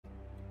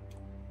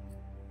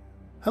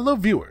Hello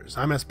viewers,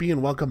 I'm SB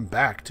and welcome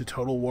back to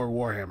Total War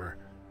Warhammer.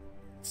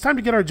 It's time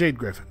to get our Jade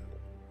Griffin.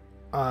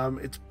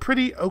 It's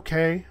pretty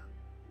okay.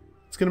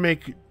 It's going to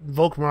make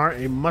Volkmar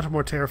a much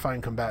more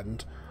terrifying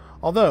combatant.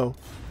 Although,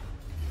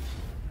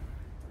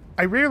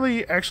 I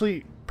rarely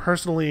actually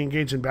personally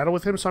engage in battle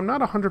with him, so I'm not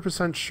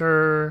 100%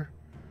 sure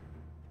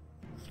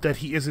that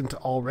he isn't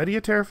already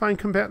a terrifying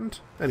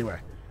combatant. Anyway,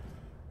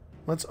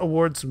 let's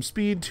award some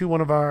speed to one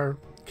of our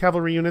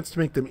cavalry units to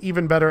make them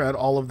even better at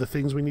all of the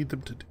things we need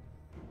them to do.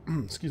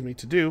 Excuse me,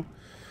 to do.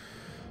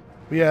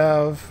 We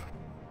have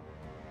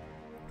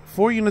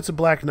 4 units of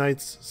Black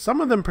Knights, some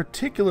of them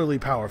particularly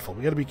powerful.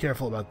 We got to be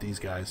careful about these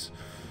guys.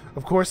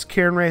 Of course,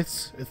 Cairn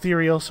Wraiths,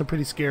 ethereal, so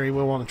pretty scary.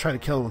 We'll want to try to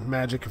kill them with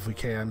magic if we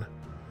can.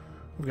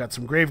 We've got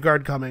some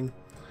Graveguard coming.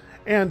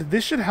 And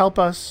this should help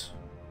us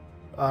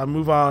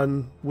move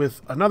on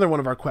with another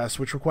one of our quests,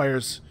 which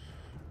requires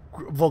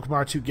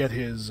Volkmar to get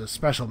his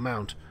special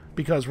mount,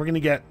 because we're going to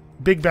get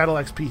big battle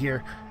XP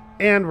here,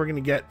 and we're going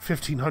to get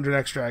 1500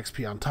 extra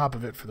XP on top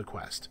of it for the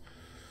quest.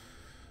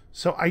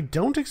 So I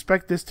don't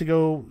expect this to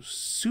go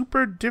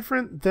super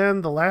different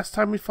than the last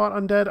time we fought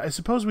undead. I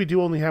suppose we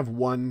do only have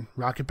 1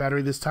 rocket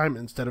battery this time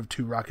instead of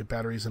 2 rocket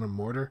batteries and a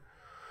mortar.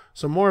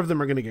 So more of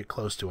them are going to get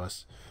close to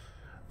us.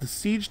 The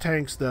siege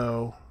tanks,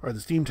 though, or the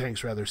steam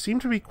tanks rather,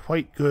 seem to be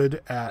quite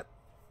good at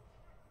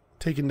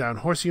taking down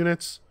horse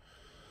units.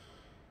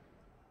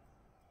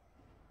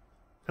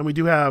 And we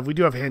do have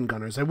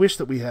handgunners. I wish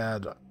that we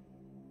had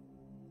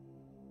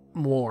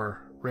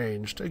more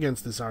ranged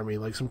against this army.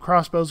 Like some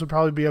crossbows would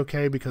probably be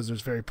okay because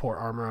there's very poor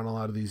armor on a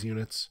lot of these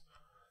units.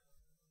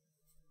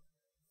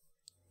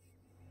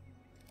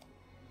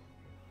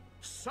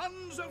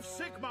 Sons of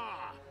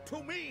Sigmar,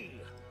 to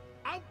me!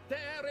 Out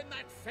there in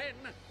that fen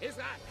is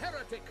a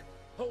heretic,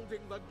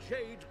 holding the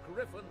Jade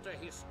Griffin to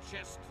his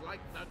chest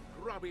like the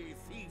grubby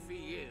thief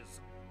he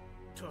is.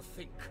 To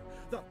think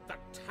that the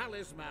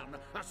talisman,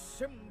 a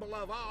symbol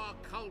of our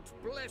cult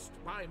blessed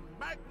by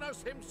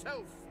Magnus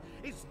himself,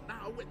 is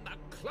now in the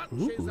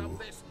clutches of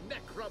this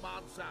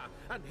necromancer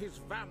and his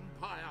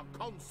vampire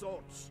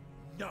consorts.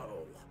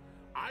 No,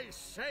 I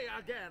say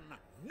again,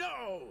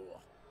 no!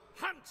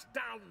 Hunt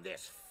down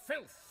this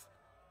filth,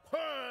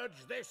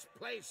 purge this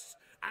place,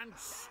 and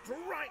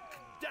strike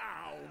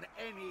down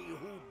any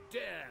who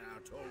dare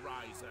to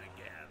rise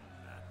again.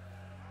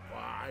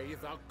 By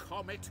the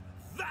comet,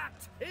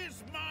 that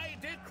is my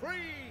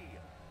decree!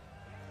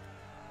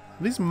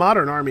 These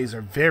modern armies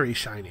are very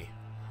shiny.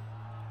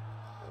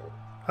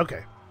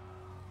 Okay,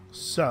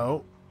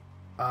 so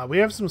we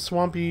have some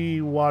swampy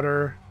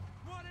water.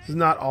 This is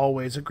not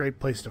always a great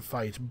place to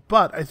fight,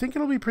 but I think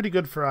it'll be pretty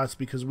good for us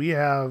because we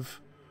have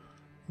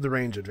the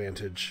range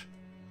advantage.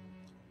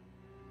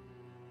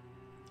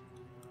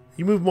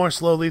 You move more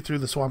slowly through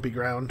the swampy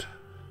ground.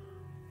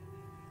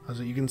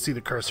 So you can see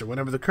the cursor.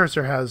 Whenever the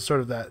cursor has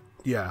sort of that,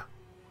 yeah,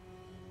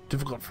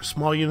 difficult for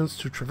small units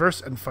to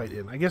traverse and fight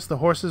in. I guess the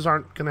horses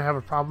aren't going to have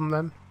a problem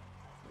then.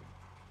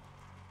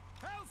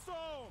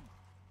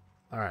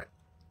 Alright,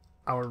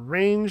 our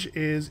range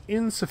is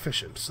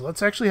insufficient, so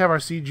let's actually have our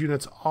siege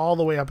units all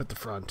the way up at the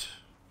front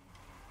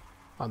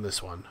on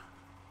this one.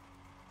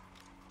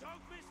 Don't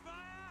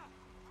misfire!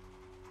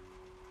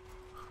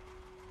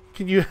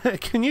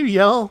 Can you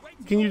yell?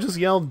 Can you just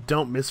yell,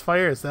 "Don't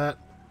misfire"? Is that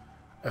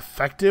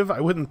effective?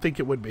 I wouldn't think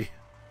it would be.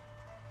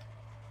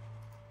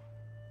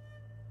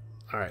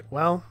 Alright,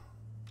 well.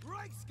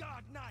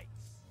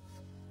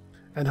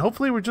 And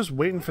hopefully we're just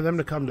waiting for them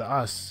to come to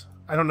us.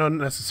 I don't know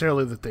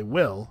necessarily that they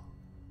will.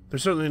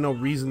 There's certainly no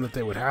reason that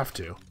they would have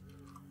to.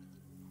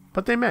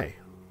 But they may.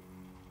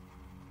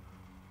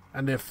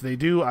 And if they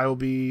do, I will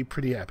be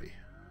pretty happy.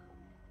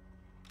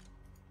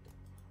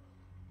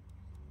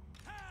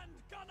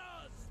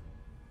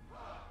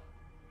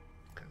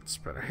 Okay, let's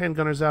spread our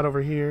handgunners out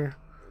over here.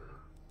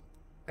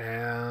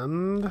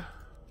 And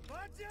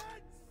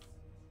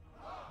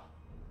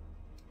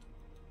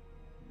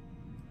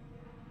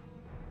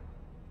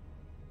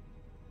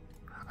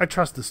I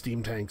trust the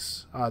steam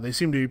tanks. They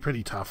seem to be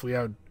pretty tough. We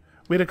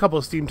had a couple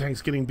of steam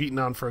tanks getting beaten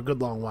on for a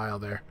good long while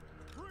there.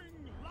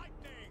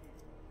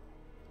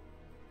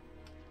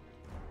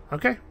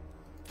 Okay.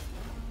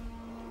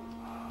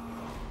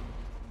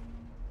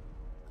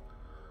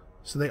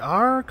 So they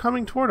are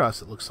coming toward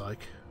us, it looks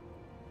like.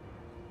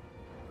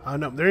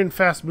 No, they're in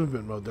fast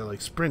movement mode. They're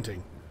like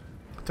sprinting.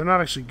 But they're not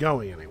actually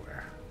going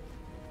anywhere.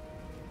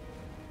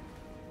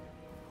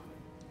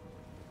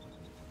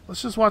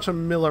 Let's just watch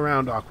them mill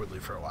around awkwardly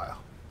for a while.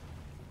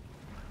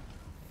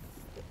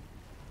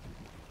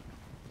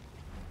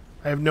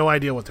 I have no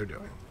idea what they're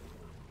doing.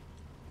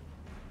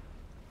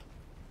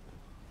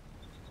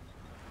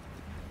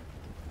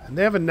 And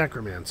they have a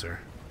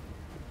necromancer.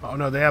 Oh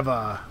no, they have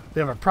a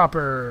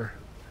proper.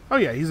 Oh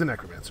yeah, he's a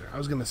necromancer. I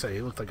was gonna say he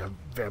looked like a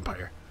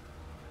vampire.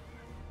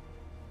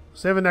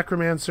 So they have a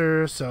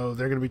necromancer, so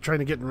they're gonna be trying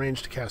to get in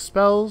range to cast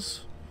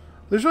spells.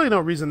 There's really no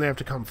reason they have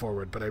to come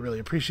forward, but I really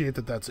appreciate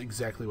that that's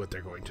exactly what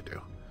they're going to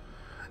do.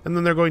 And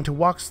then they're going to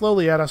walk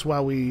slowly at us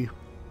while we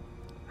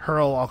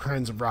hurl all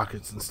kinds of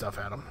rockets and stuff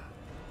at them.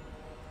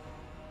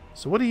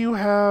 So what do you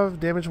have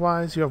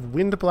damage-wise? You have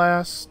Wind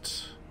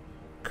Blast,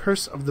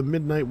 Curse of the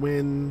Midnight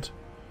Wind,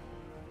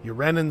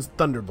 Uranen's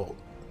Thunderbolt.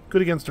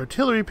 Good against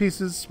artillery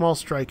pieces, small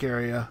strike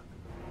area.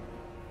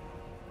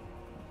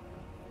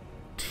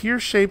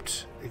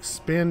 Tear-shaped,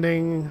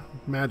 expanding,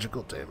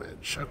 magical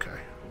damage. Okay.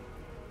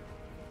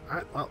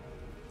 Alright, well.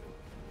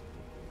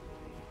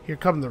 Here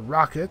come the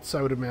rockets,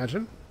 I would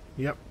imagine.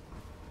 Yep.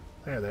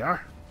 There they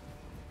are.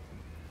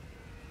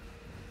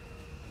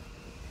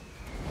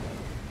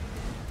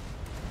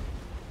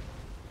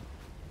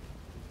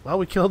 Well,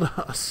 we killed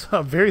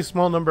a very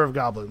small number of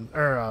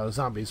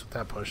zombies with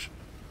that push.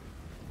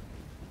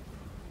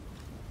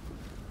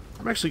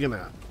 I'm actually going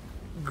to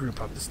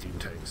group up the steam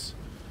tanks.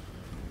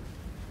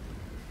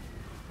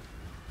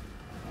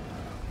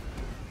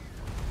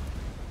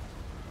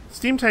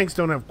 Steam tanks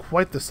don't have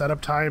quite the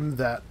setup time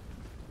that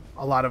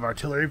a lot of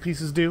artillery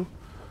pieces do,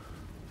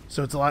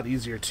 so it's a lot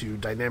easier to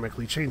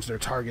dynamically change their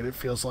target, it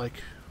feels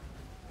like.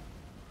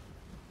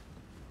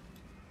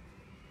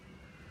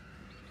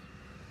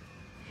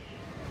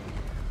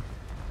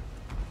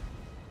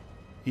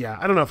 Yeah,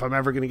 I don't know if I'm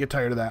ever going to get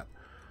tired of that.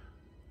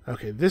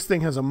 Okay, this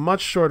thing has a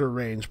much shorter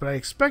range, but I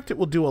expect it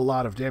will do a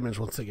lot of damage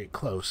once they get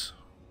close.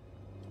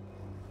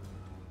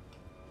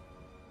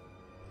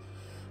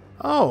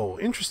 Oh,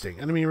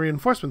 interesting. Enemy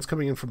reinforcements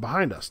coming in from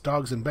behind us.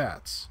 Dogs and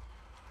bats.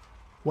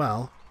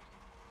 Well,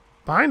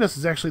 behind us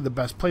is actually the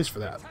best place for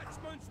that.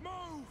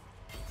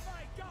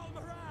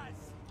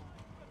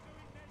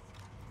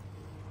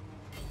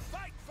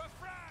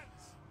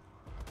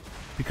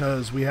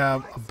 Because we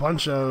have a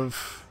bunch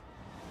of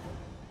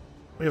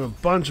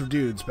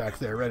dudes back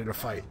there ready to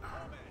fight.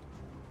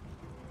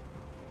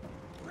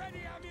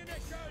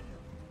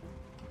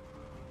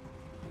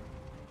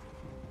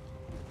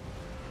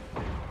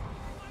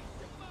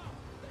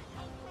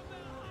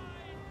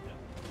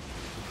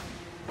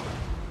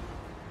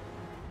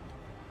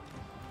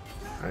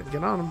 Alright,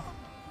 get on them.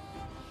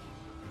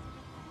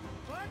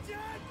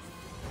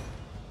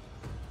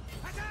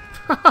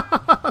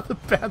 The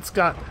bats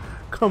got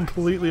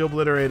completely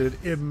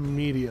obliterated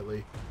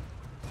immediately.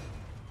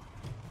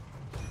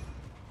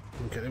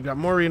 Okay, they've got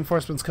more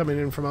reinforcements coming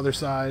in from other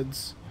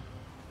sides.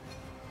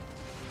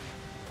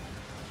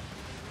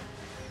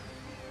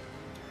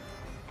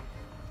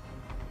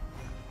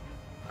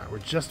 Alright, we're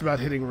just about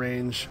hitting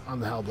range on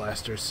the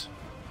Hellblasters.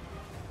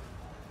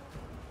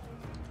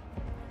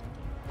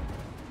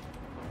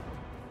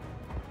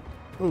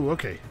 Ooh,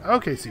 okay.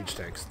 Okay, siege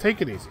tanks.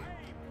 Take it easy.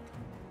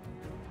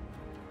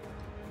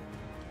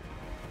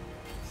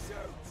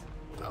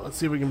 Now, let's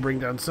see if we can bring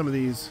down some of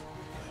these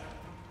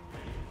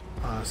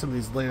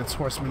lance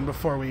horsemen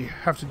before we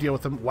have to deal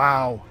with them.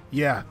 Wow.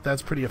 Yeah,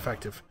 that's pretty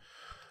effective.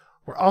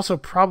 We're also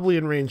probably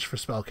in range for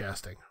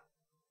spellcasting.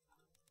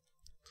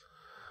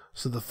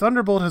 So the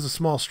Thunderbolt has a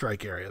small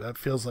strike area. That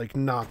feels like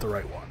not the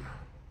right one.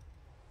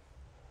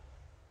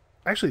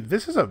 Actually,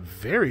 this is a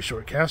very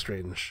short cast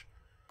range.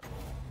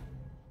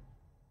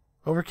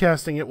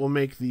 Overcasting it will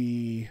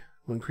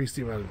increase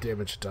the amount of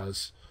damage it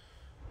does.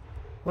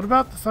 What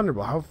about the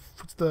Thunderbolt?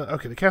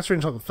 Okay, the cast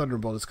range on the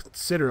Thunderbolt is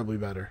considerably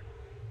better.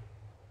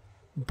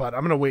 But I'm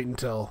going to wait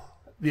until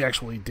the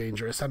actually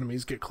dangerous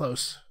enemies get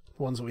close.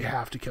 The ones that we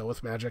have to kill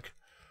with magic.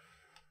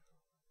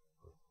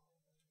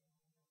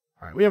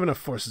 Alright, we have enough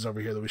forces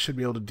over here that we should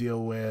be able to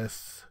deal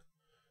with...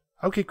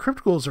 Okay,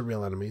 Crypt Ghouls are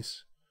real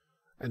enemies.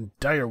 And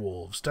Dire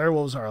Wolves. Dire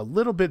Wolves are a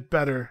little bit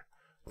better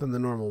than the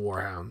normal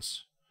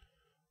Warhounds.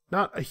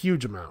 Not a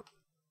huge amount.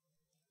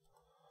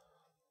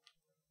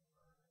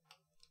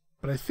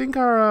 But I think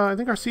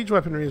our siege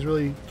weaponry is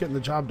really getting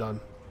the job done.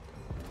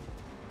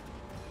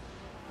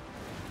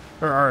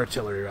 Or our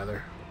artillery,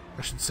 rather.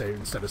 I should say,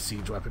 instead of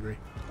siege weaponry.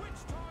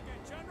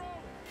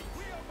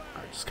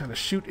 Alright, just kind of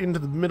shoot into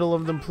the middle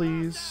of them,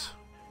 please.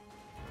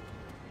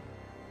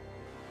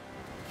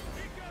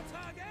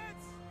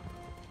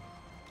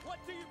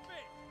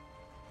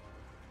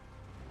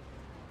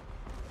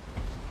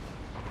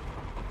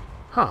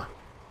 Huh.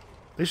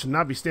 They should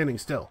not be standing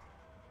still.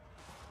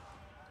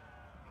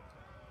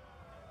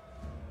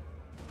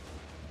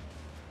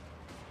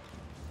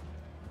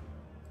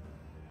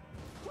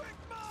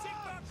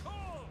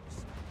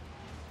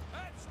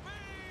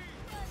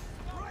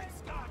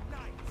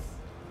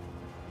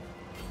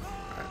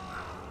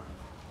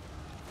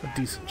 A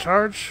decent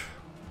charge.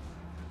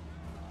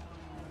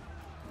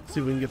 Let's see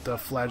if we can get the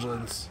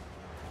flagellants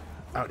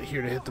out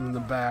here to hit them in the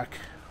back.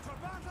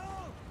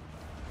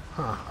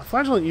 Huh.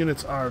 Flagellant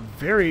units are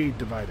very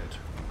divided.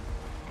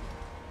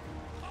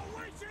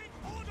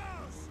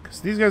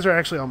 Because these guys are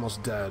actually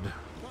almost dead.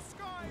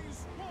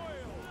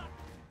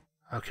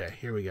 Okay,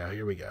 here we go,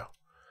 here we go.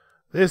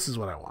 This is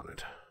what I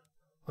wanted.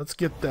 Let's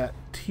get that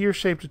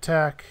tear-shaped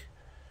attack.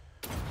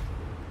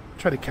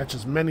 Try to catch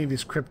as many of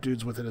these crypt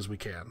dudes with it as we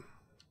can.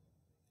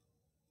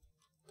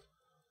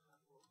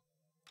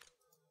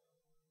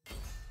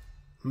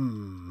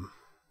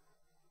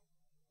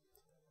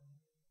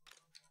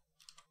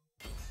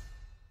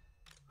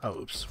 Oh,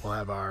 oops. We'll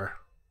have our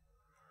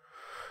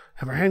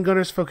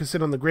handgunners focus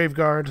in on the Grave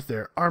Guard.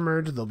 They're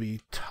armored. They'll be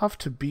tough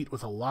to beat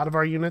with a lot of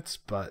our units,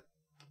 but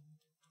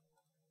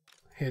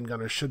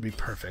handgunner should be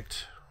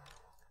perfect.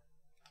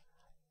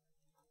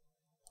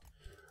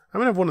 I'm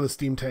going to have one of the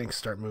steam tanks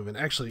start moving.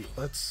 Actually,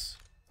 let's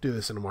do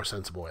this in a more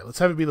sensible way. Let's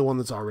have it be the one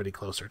that's already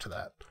closer to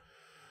that.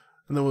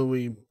 And then when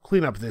we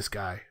clean up this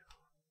guy...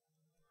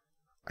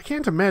 I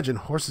can't imagine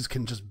horses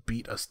can just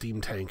beat a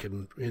steam tank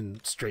in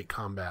straight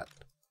combat.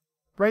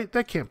 Right?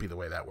 That can't be the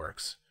way that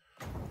works.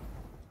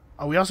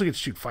 Oh, we also get to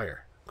shoot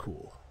fire.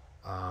 Cool.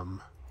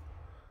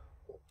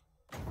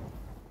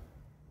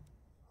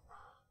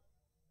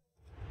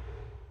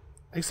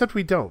 Except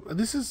we don't.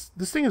 This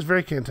thing is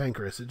very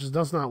cantankerous. It just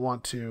does not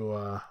want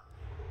to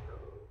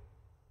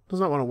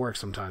work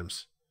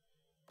sometimes.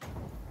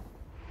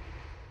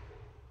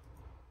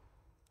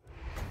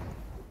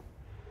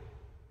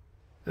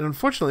 And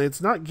unfortunately,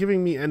 it's not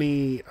giving me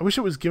any... I wish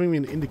it was giving me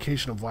an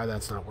indication of why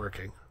that's not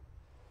working.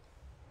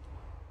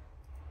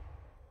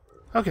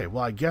 Okay,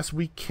 well, I guess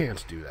we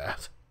can't do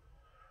that.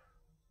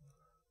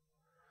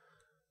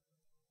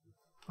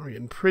 We're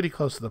getting pretty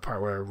close to the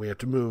part where we have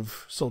to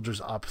move soldiers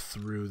up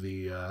through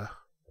the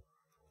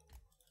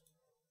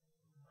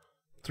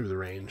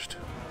ranged.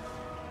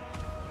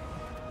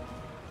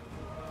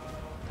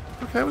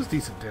 Okay, that was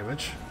decent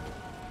damage.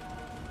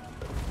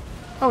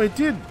 Oh, it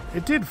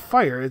did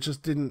fire. It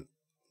just didn't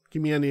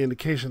give me any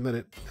indication that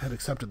it had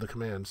accepted the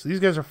command. So these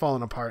guys are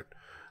falling apart.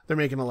 They're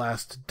making a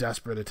last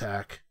desperate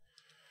attack.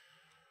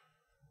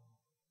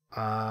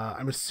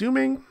 I'm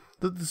assuming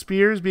that the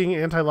spears being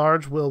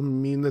anti-large will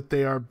mean that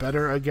they are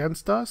better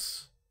against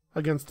us,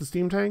 against the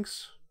steam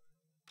tanks.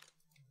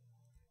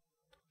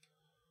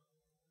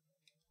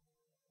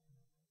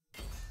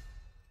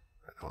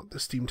 I want the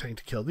steam tank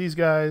to kill these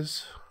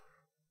guys.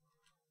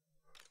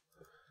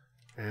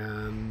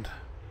 And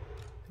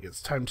I think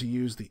it's time to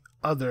use the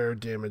other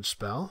damage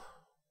spell.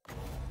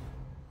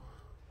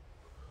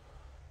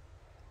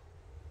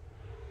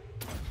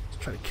 Let's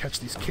try to catch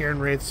these Cairn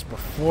Wraiths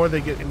before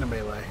they get into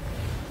melee.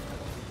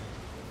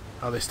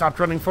 Oh, they stopped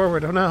running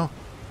forward. Oh, no.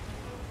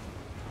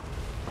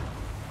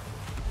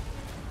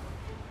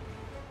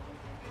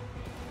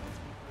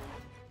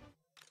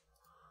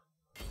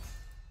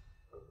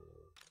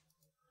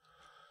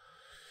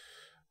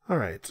 All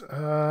right.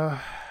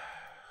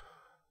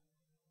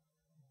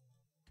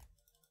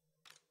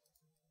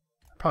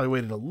 Probably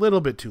waited a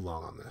little bit too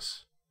long on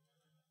this.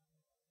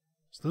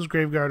 So those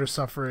Graveguard are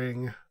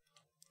suffering.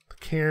 The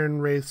Cairn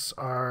Wraiths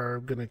are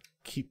going to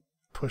keep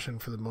pushing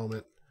for the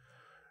moment.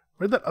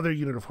 Where'd that other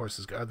unit of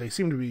horses go? They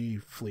seem to be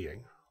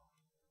fleeing.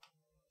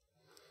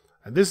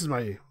 And this is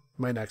my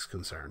next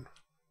concern.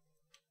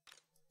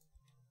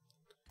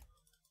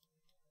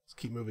 Let's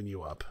keep moving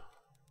you up.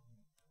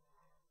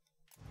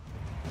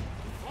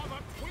 For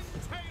the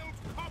twin-tailed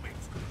comet!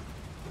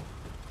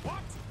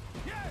 What?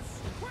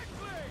 Yes!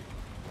 Quickly!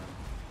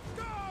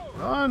 Go!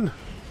 Run!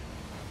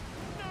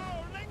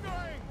 No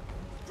lingering!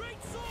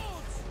 Great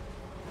swords!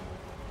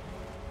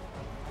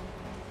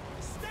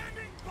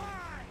 Standing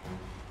by!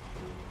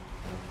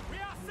 We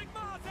are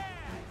Sigmar's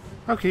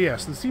heirs! Okay,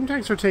 yes, the steam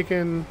tanks are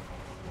taking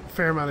a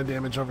fair amount of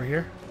damage over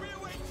here. We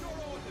await your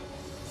orders,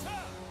 sir!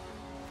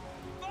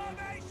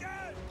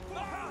 Formation! For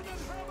hand and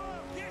hammer!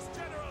 Yes,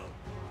 General!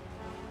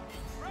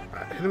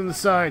 Alright, hit him in the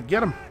side.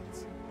 Get him!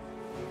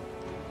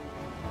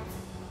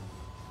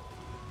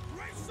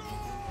 Great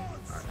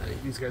swords!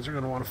 Alright, these guys are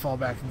going to want to fall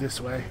back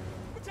this way.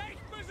 Take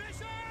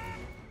position!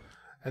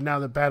 And now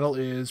the battle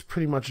is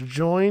pretty much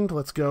joined.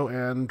 Let's go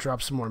and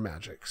drop some more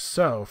magic.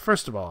 So,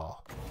 first of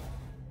all,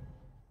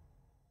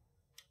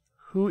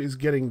 who is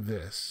getting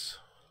this?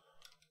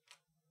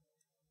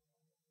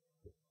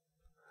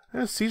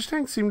 Siege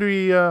tanks seem to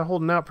be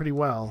holding out pretty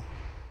well.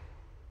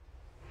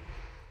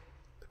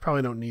 They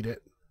probably don't need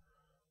it.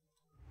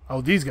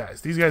 Oh, these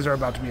guys. These guys are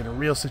about to be in a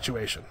real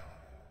situation.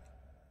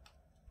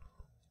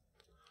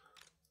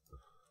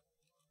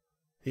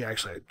 Yeah,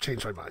 actually, I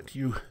changed my mind.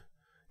 You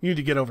need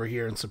to get over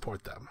here and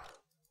support them.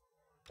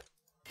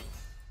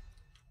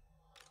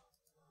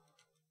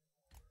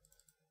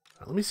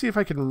 Let me see if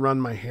I can run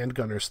my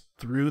handgunners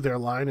through their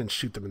line and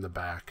shoot them in the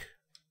back.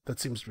 That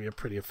seems to be a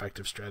pretty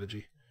effective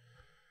strategy.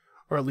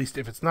 Or at least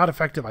if it's not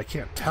effective, I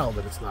can't tell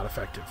that it's not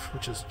effective,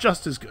 which is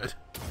just as good.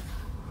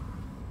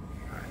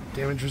 Alright,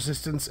 damage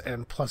resistance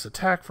and plus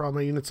attack for all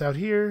my units out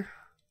here.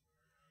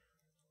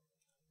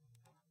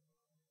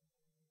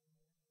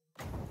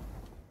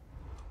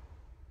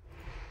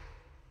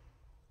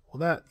 Well,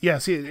 that... yeah,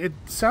 see, it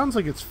sounds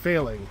like it's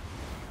failing,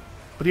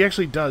 but he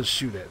actually does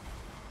shoot it.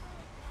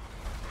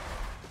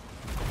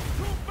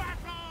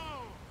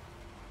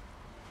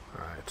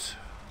 Alright.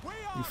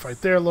 You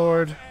fight there,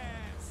 Lord.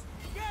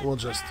 We'll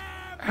just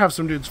have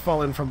some dudes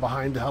fall in from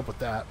behind to help with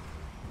that.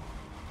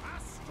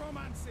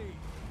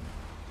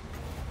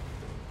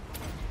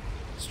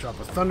 Let's drop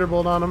a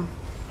thunderbolt on him.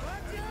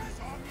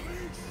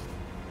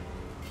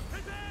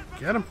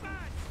 Get him.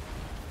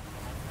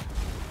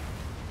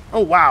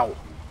 Oh, wow.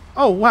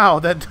 Oh, wow.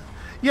 That,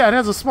 yeah, it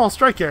has a small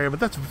strike area, but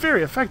that's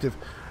very effective.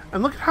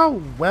 And look at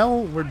how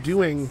well we're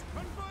doing.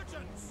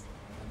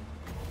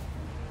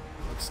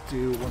 Let's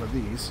do one of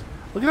these.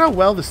 Look at how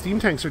well the steam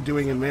tanks are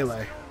doing in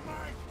melee.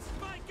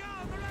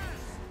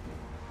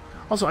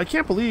 Also, I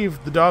can't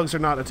believe the dogs are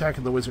not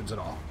attacking the wizards at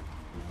all.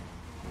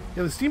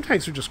 Yeah, the steam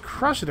tanks are just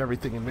crushing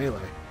everything in melee.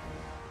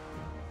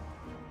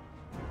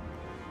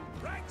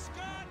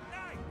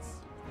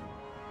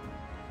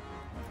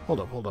 Hold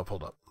up, hold up,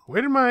 hold up.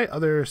 Where did my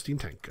other steam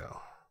tank go?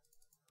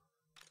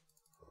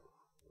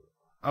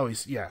 Oh,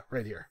 yeah,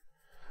 right here.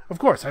 Of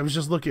course, I was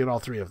just looking at all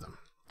three of them.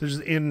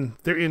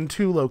 They're in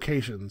two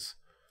locations,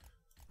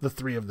 the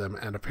three of them,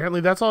 and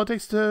apparently that's all it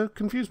takes to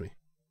confuse me.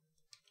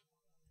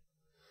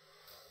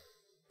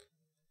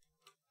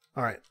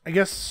 All right, I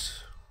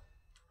guess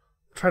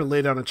try to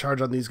lay down a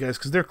charge on these guys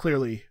because they're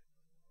clearly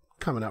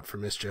coming up for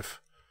mischief.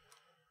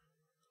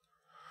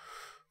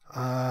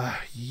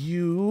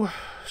 You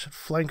should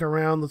flank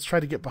around. Let's try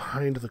to get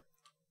behind the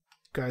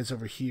guys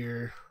over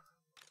here.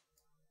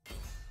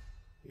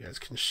 You guys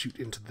can shoot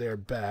into their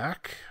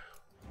back.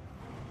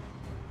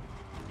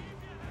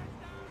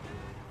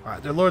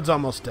 Alright, their lord's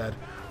almost dead.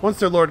 Once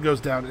their lord goes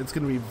down, it's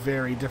going to be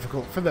very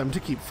difficult for them to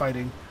keep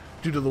fighting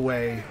due to the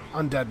way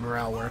undead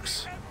morale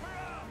works.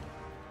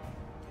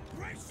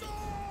 Alright.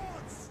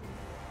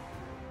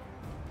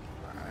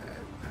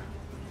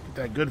 Get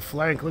that good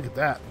flank. Look at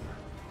that.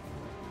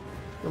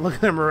 Look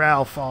at their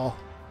morale fall.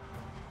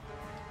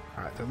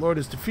 Alright, their lord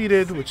is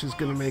defeated, which is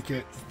going to make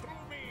it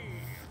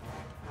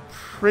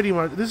pretty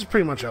much... This is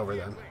pretty much over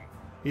then.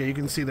 Yeah, you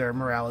can see their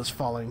morale is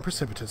falling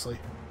precipitously.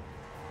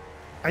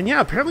 And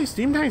yeah, apparently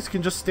steam tanks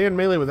can just stand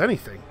melee with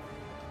anything.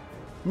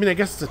 I mean, I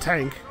guess it's a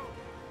tank.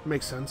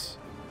 Makes sense.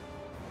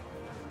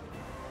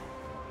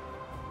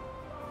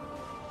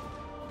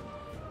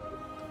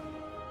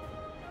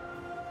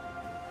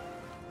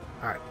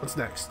 Alright, what's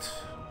next?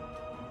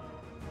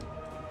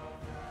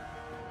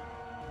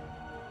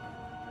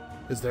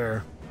 Is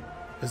there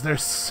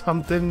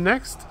something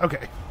next?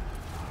 Okay.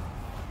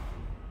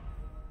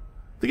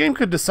 The game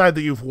could decide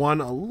that you've won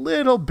a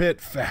little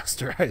bit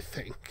faster, I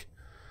think.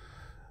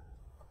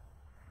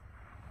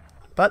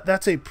 But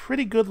that's a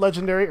pretty good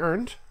legendary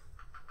earned.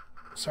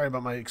 Sorry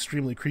about my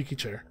extremely creaky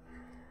chair.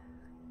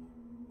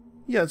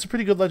 Yeah, it's a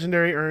pretty good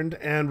legendary earned,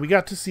 and we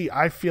got to see,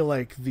 I feel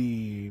like,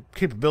 the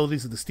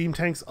capabilities of the steam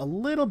tanks a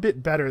little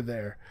bit better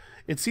there.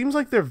 It seems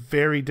like they're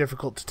very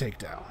difficult to take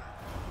down.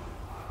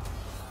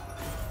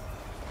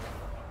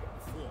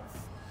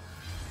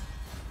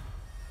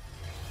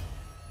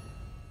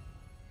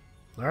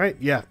 Alright,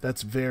 yeah,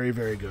 that's very,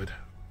 very good.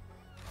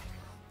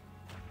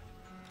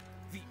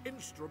 The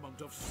instrument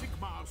of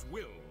Sigmar's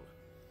will.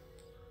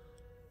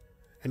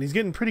 And he's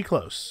getting pretty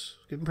close.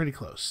 Getting pretty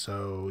close.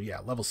 So, yeah,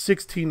 level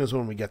 16 is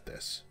when we get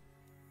this.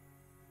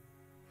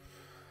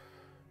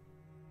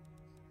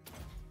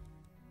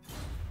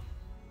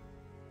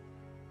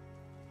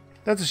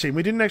 That's a shame.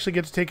 We didn't actually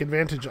get to take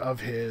advantage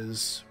of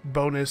his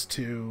bonus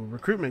to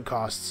recruitment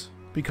costs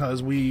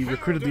because we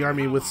recruited the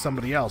army with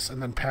somebody else and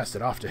then passed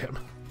it off to him.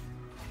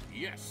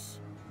 Yes.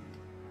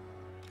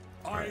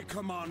 I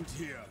command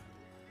here.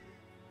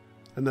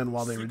 And then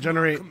while they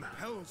regenerate,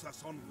 Compels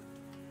us onward.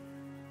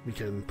 we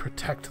can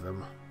protect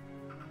them.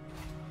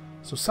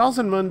 So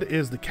Salzenmund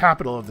is the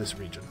capital of this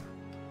region.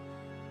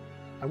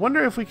 I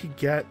wonder if we could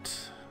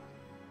get...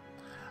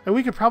 And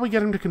we could probably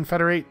get him to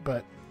confederate,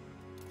 but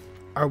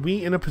are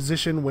we in a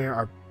position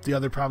where the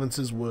other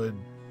provinces would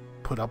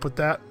put up with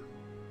that?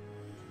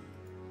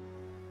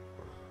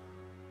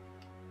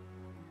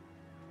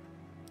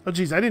 Oh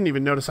geez, I didn't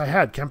even notice I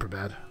had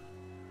Kemperbad.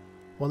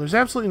 Well, there's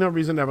absolutely no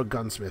reason to have a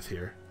gunsmith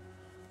here.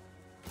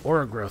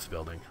 Or a growth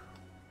building.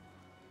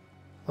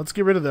 Let's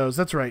get rid of those.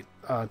 That's right.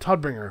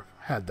 Toddbringer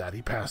had that.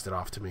 He passed it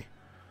off to me.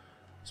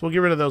 So we'll get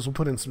rid of those. We'll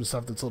put in some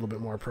stuff that's a little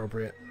bit more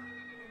appropriate.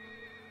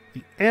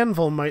 The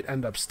anvil might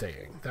end up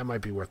staying. That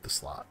might be worth the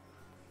slot.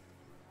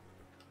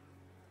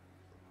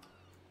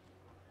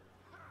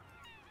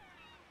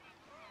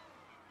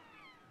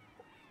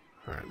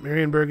 Alright,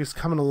 Marienburg is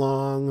coming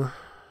along.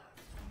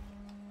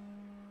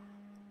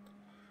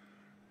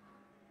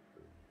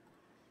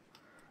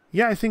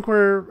 Yeah, I think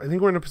we're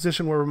in a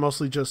position where we're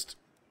mostly just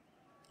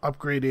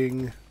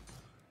upgrading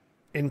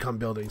income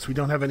buildings. We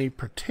don't have any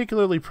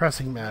particularly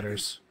pressing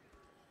matters.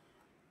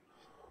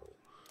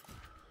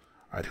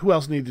 Alright, who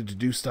else needed to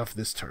do stuff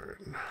this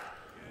turn?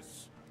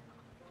 Yes.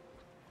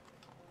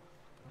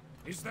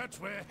 Is that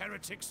where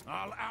heretics?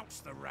 I'll out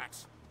the rat.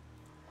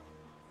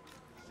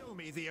 Show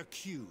me the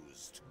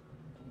accused.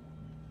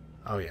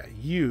 Oh yeah,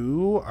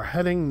 you are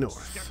heading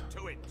north. Step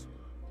to it.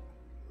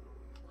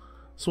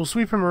 So we'll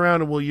sweep him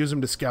around and we'll use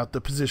him to scout the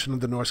position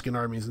of the Norskin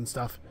armies and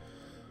stuff.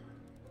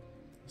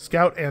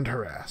 Scout and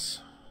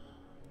harass.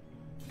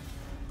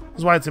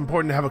 That's why it's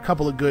important to have a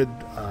couple of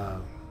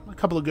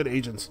good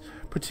agents,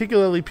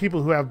 particularly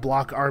people who have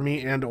block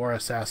army and or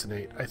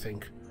assassinate, I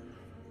think.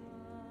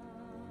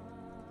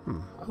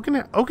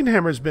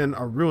 Oakenhammer's been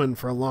a ruin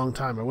for a long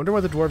time. I wonder why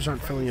the dwarves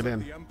aren't filling it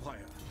in.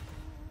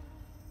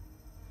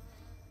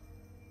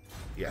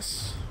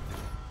 Yes.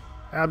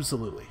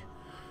 Absolutely.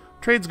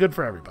 Trade's good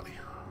for everybody.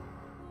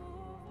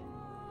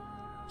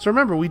 So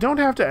remember, we don't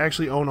have to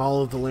actually own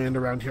all of the land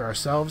around here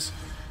ourselves.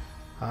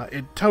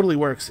 It totally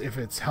works if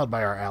it's held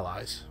by our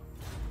allies.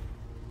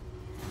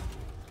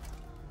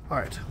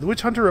 Alright. The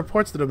witch hunter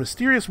reports that a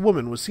mysterious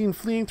woman was seen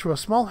fleeing through a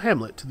small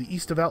hamlet to the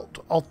east of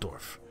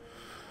Altdorf.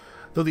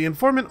 Though the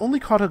informant only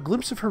caught a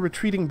glimpse of her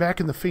retreating back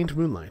in the faint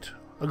moonlight.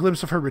 A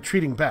glimpse of her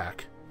retreating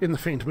back in the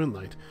faint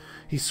moonlight.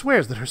 He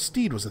swears that her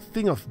steed was a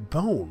thing of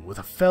bone with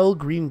a fell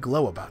green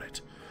glow about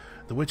it.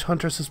 The witch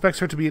hunter suspects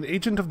her to be an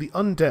agent of the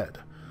undead.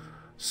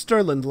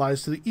 Sturland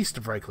lies to the east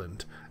of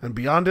Reichland, and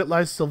beyond it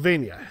lies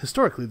Sylvania,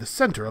 historically the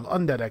center of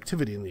undead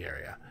activity in the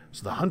area.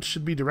 So the hunt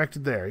should be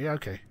directed there. Yeah,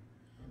 okay.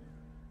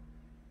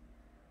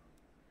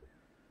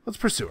 Let's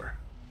pursue her.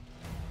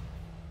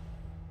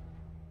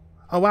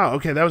 Oh wow,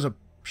 okay, that was a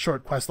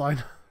short quest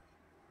line.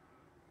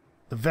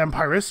 The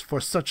vampiress, for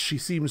such she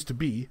seems to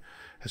be,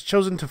 has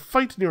chosen to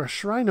fight near a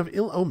shrine of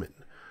ill omen.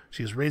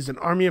 She has raised an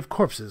army of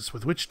corpses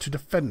with which to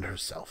defend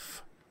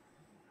herself.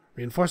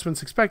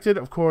 Reinforcements expected,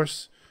 of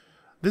course.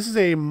 This is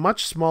a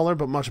much smaller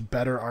but much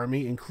better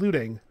army,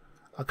 including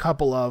a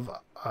couple of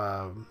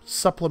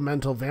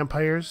supplemental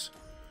vampires.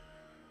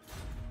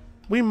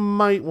 We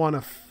might want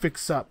to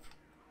fix up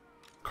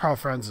Karl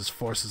Franz's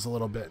forces a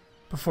little bit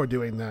before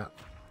doing that.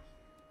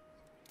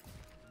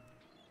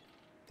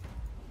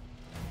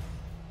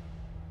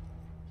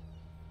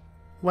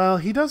 Well,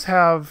 he does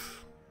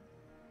have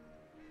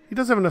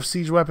enough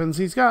siege weapons.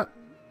 He's got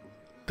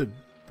the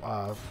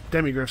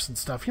demigriffs and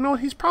stuff. You know what?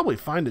 He's probably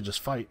fine to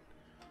just fight.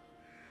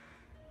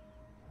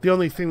 The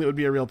only thing that would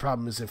be a real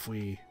problem is if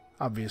we,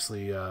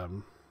 obviously, if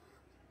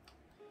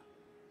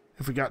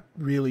we got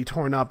really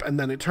torn up and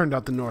then it turned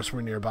out the Norse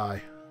were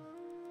nearby.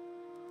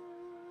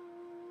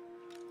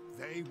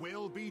 They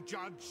will be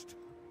judged.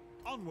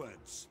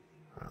 Onwards.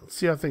 Let's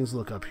see how things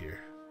look up here.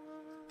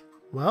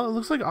 Well, it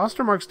looks like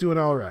Ostermark's doing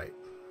alright.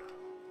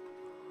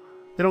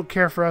 They don't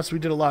care for us. We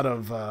did a lot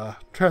of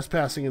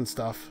trespassing and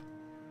stuff.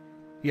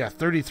 Yeah,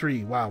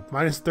 33. Wow,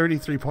 minus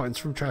 33 points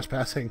from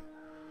trespassing.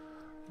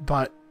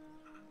 But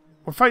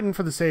we're fighting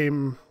for the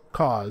same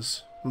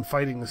cause and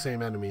fighting the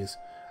same enemies.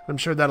 I'm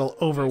sure that'll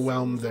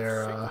overwhelm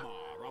their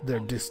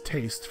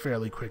distaste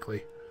fairly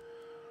quickly.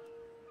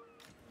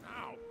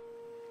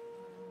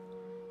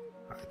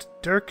 Alright,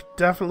 Dirk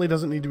definitely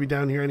doesn't need to be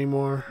down here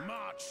anymore.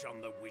 March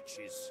on the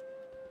witches.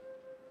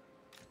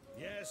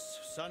 Yes,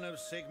 son of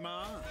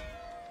Sigmar.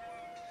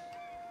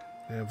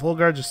 And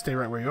Volgar, just stay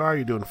right where you are.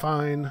 You're doing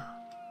fine.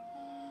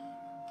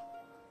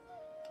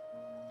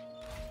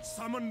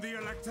 Summon the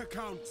Elector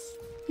Counts.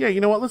 Yeah,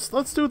 you know what?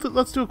 Let's do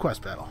a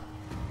quest battle.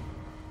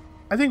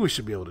 I think we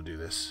should be able to do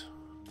this.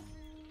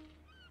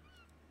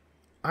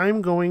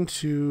 I'm going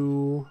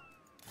to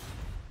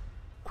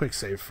quick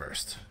save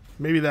first.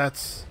 Maybe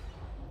that's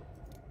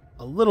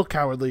a little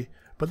cowardly,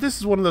 but this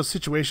is one of those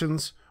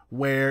situations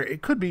where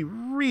it could be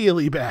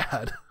really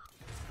bad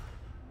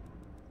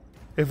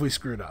if we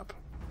screwed up.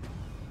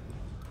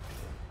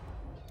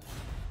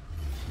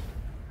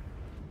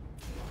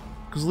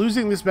 Because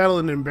losing this battle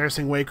in an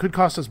embarrassing way could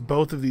cost us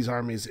both of these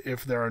armies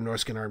if there are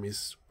Norskin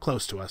armies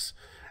close to us.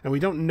 And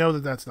we don't know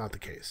that that's not the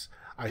case.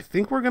 I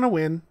think we're going to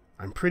win.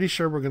 I'm pretty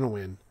sure we're going to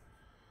win.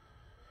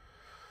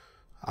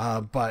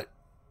 But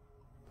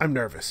I'm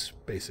nervous,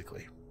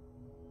 basically.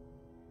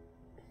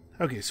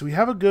 Okay, so we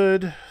have a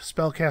good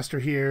spellcaster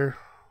here.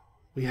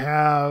 We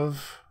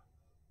have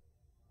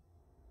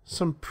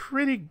some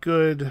pretty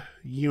good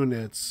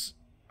units.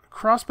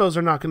 Crossbows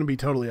are not going to be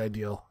totally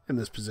ideal in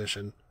this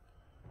position.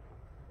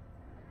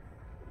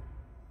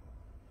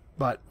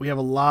 But we have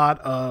a lot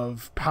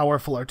of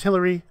powerful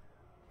artillery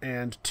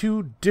and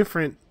two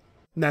different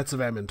nets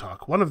of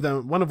Ammontalk.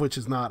 One of which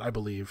is not, I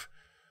believe,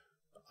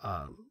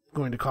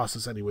 going to cost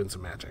us any wins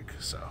of magic.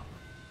 So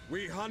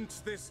We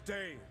hunt this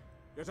day,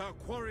 yet our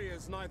quarry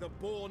is neither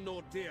boar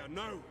nor deer.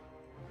 No,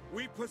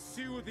 we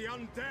pursue the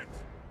undead.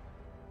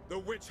 The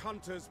witch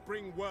hunters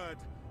bring word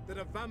that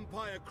a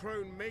vampire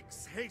crone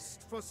makes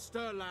haste for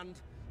Sturland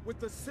with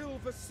the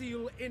silver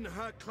seal in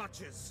her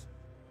clutches.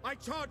 I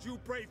charge you,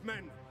 brave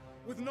men,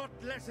 with not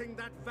letting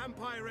that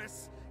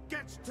vampiress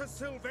get to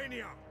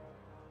Sylvania.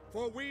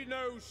 For we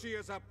know she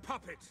is a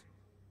puppet.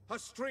 Her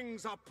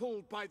strings are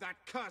pulled by that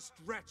cursed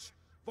wretch,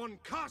 von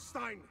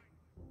Karstein.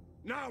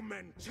 Now,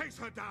 men, chase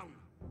her down.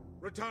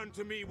 Return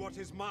to me what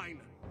is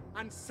mine,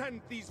 and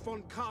send these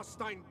von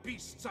Karstein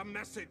beasts a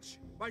message.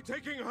 By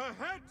taking her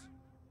head,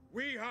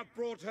 we have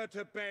brought her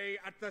to bay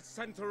at the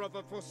center of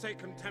a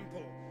forsaken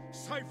temple,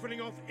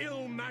 siphoning off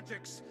ill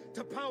magics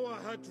to power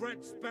her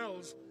dread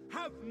spells.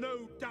 Have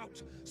no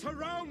doubt.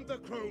 Surround the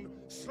crone,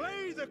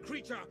 slay the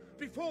creature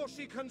before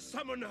she can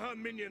summon her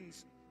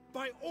minions.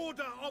 By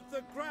order of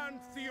the Grand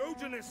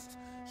Theogenist,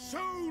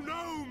 show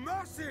no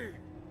mercy!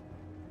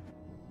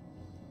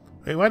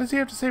 Wait, why does he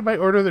have to say by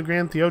order of the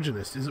Grand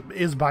Theogenist?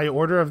 Is by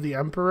order of the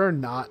Emperor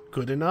not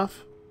good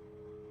enough?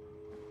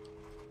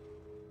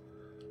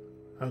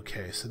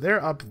 Okay, so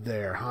they're up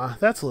there, huh?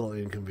 That's a little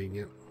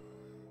inconvenient.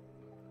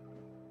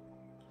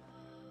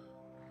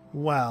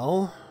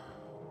 Well,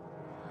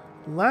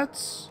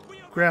 let's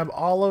grab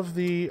all of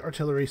the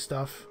artillery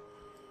stuff,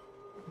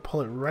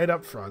 pull it right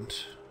up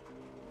front.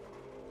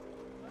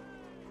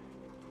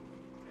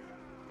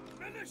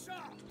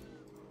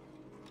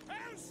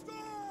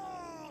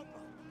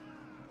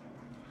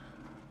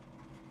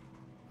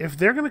 if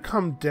they're going to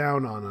come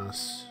down on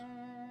us,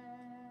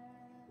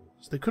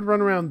 so they could run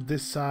around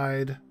this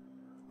side,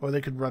 or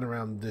they could run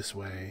around this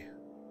way.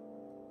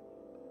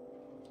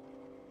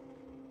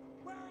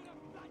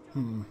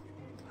 I'm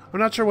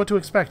not sure what to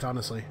expect,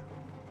 honestly.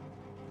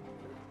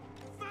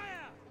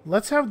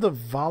 Let's have the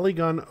volley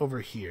gun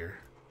over here.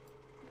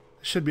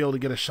 Should be able to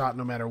get a shot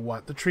no matter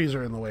what. The trees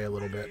are in the way a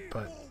little bit,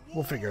 but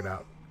we'll figure it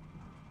out.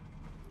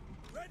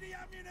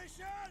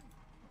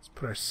 Let's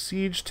put our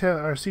siege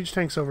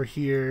tanks over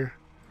here.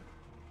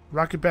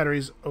 Rocket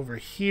batteries over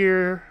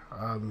here.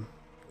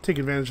 Take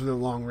advantage of their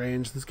long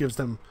range. This gives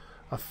them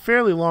a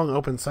fairly long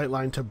open sight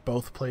line to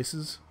both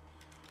places.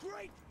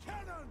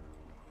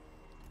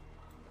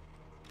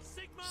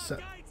 Set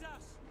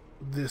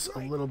this a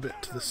little bit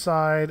to the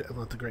side and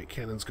let the great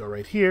cannons go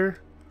right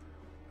here.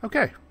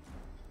 Okay.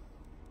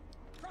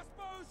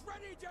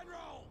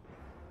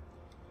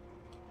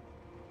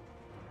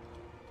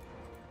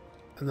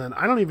 And then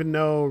I don't even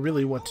know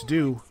really what to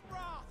do.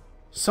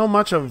 So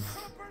much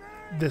of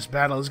this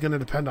battle is going to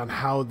depend on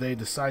how they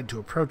decide to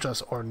approach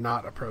us or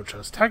not approach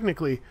us.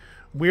 Technically,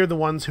 we're the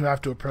ones who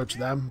have to approach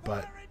them,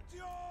 but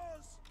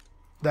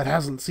that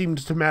hasn't seemed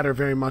to matter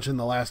very much in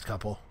the last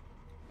couple.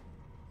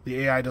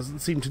 The AI doesn't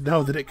seem to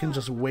know that it can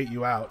just wait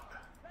you out.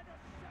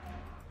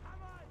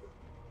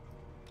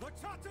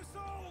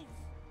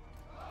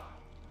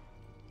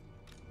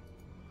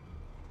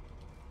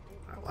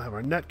 We'll have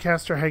our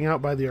netcaster hang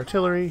out by the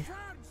artillery.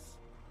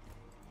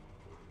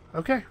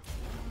 Okay.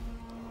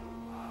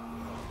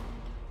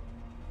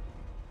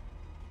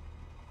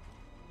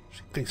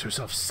 She thinks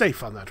herself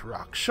safe on that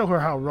rock. Show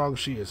her how wrong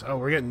she is. Oh,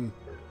 we're getting...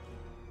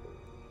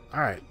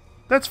 Alright.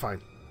 That's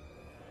fine.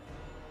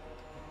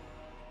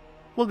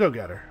 We'll go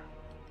get her.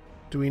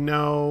 Do we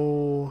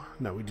know...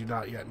 No, we do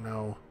not yet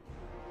know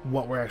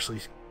what we're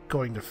actually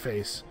going to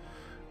face.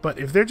 But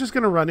if they're just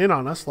going to run in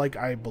on us, like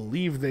I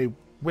believe they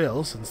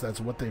will, since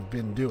that's what they've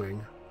been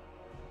doing,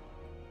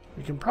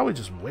 we can probably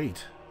just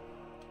wait.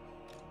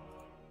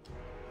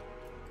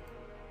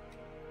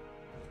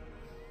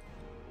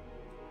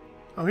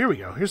 Oh, here we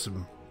go. Here's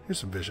some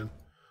vision.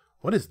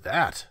 What is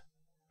that?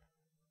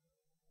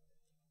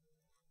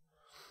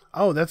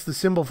 Oh, that's the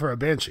symbol for a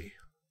banshee.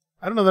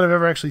 I don't know that I've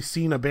ever actually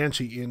seen a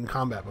banshee in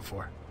combat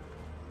before.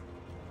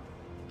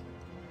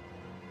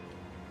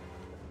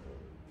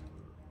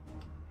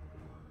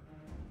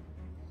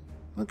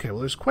 Okay, well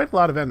there's quite a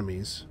lot of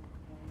enemies,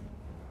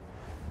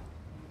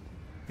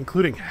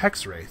 including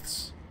hex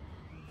wraiths.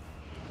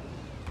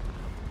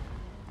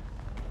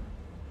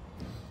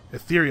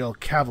 Ethereal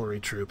cavalry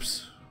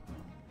troops.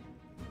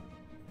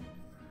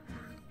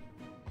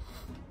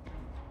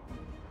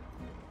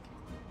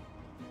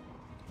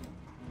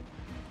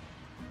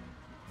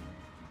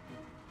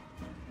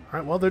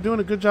 Alright, well, they're doing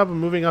a good job of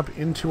moving up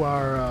into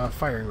our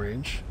firing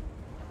range.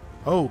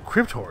 Oh,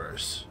 crypt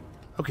horrors.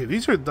 Okay,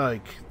 these are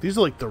like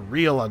the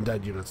real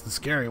undead units, the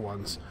scary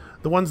ones.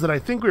 The ones that I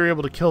think we were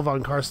able to kill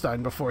von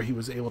Karstein before he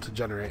was able to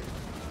generate.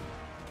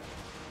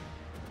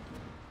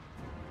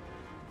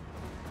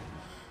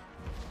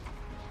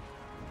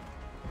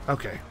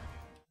 Okay.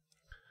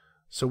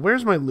 So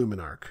where's my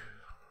Luminarch?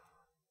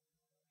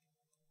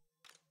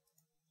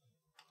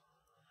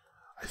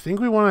 I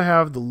think we want to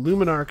have the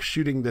Luminarch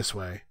shooting this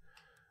way.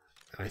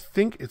 I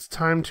think it's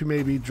time to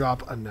maybe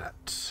drop a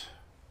net.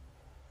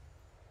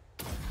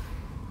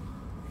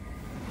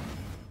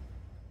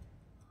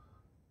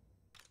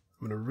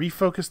 I'm going to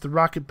refocus the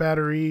rocket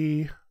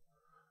battery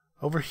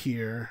over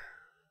here.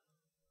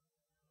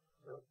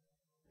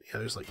 Yeah,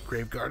 there's like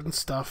Graveguard and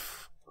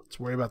stuff. Let's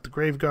worry about the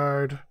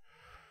Graveguard.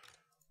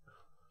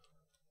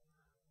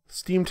 The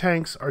steam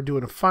tanks are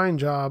doing a fine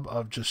job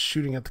of just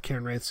shooting at the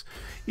cannon wraiths.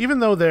 Even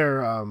though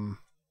they're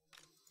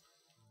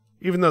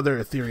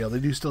ethereal, they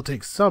do still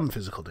take some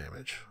physical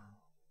damage.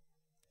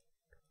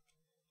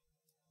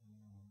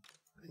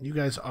 You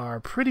guys are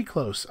pretty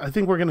close. I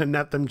think we're going to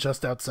net them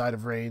just outside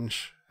of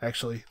range.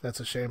 Actually,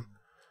 that's a shame.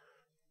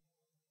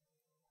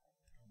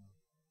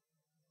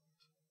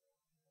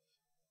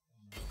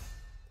 All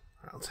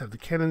right, let's have the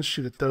cannons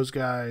shoot at those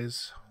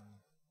guys.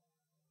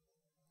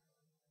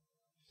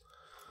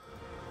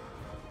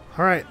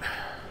 All right.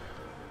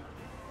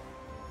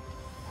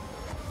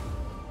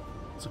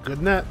 It's a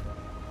good net.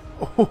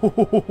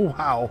 Oh,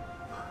 wow.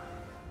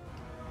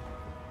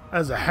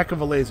 That is a heck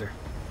of a laser.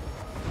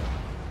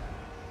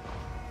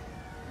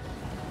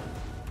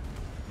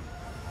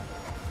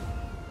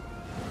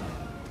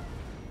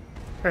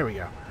 There we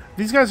go.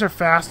 These guys are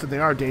fast and they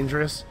are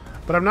dangerous,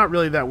 but I'm not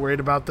really that worried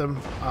about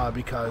them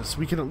because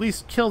we can at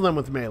least kill them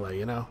with melee,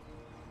 you know?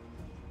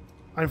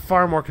 I'm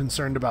far more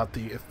concerned about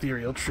the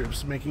ethereal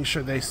troops, making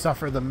sure they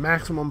suffer the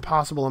maximum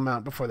possible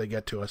amount before they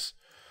get to us.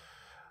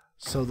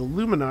 So the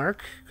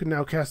Luminarch could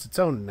now cast its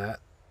own net.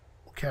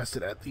 We'll cast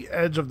it at the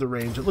edge of the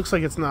range. It looks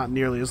like it's not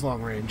nearly as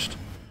long ranged.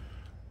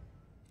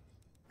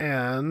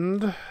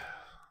 And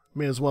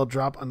may as well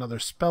drop another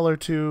spell or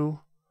two.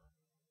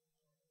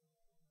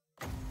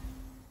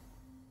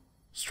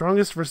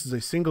 Strongest versus a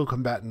single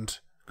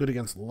combatant, good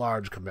against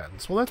large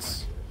combatants. Well,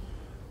 let's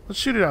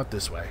shoot it out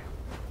this way.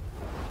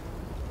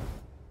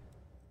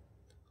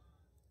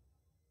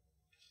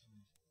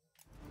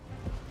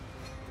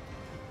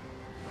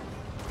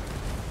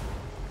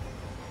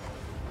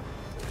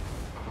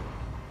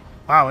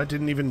 Wow, it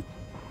didn't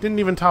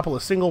even topple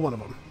a single one of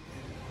them.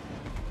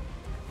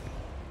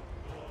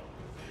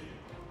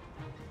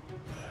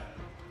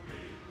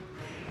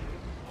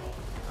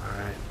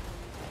 Alright.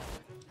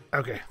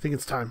 Okay, I think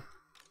it's time.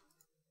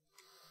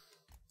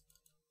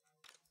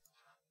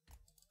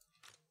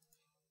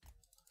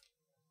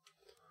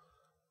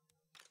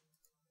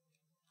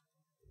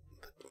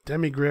 The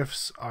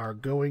demigryphs are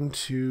going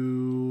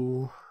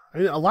to... I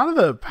mean, a lot of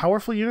the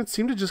powerful units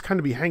seem to just kind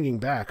of be hanging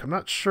back. I'm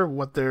not sure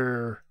what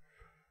they're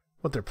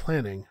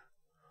planning.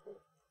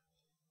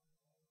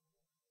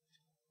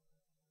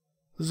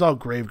 This is all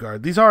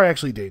Graveguard. These are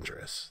actually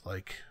dangerous.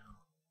 Like,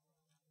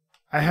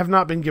 I have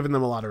not been giving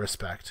them a lot of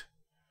respect,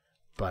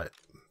 but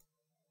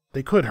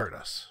they could hurt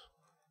us.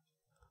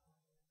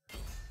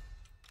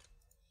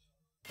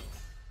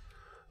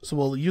 So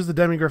we'll use the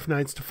Demigryph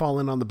Knights to fall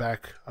in on the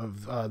back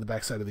of the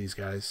backside of these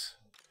guys.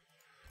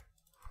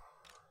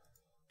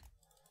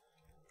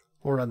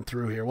 We'll run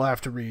through here. We'll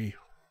have to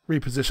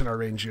reposition our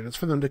range units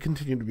for them to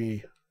continue to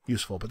be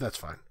useful, but that's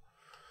fine.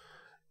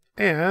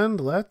 And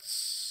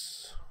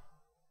let's...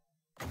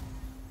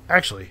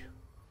 Actually,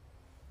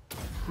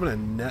 I'm going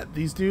to net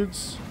these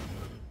dudes.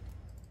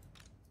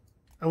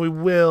 And we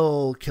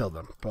will kill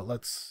them, but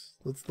let's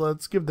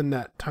give the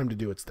net time to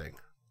do its thing.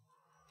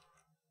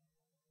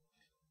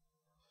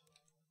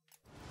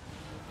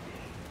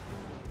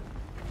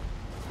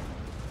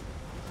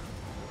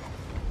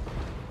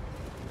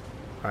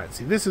 Alright,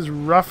 see, this is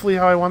roughly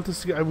how I want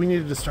this to go. We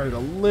needed to start it a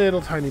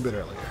little tiny bit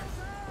earlier.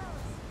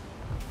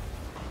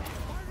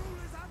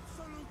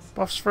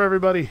 Buffs for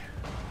everybody.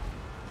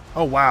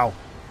 Oh, wow.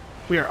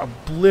 We are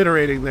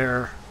obliterating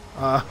their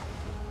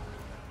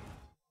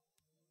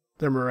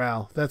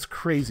morale. That's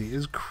crazy.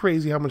 It's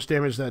crazy how much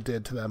damage that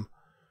did to them.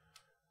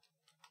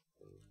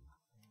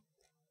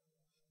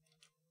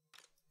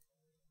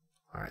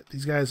 Alright,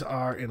 these guys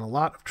are in a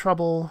lot of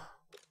trouble.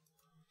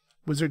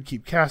 Wizard,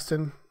 keep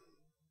casting.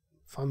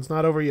 Fun's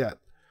not over yet.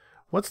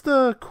 What's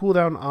the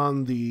cooldown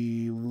on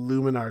the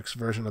Luminarch's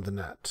version of the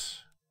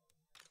net?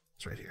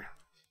 It's right here.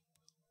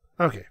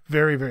 Okay,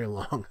 very, very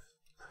long.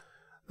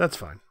 That's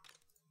fine.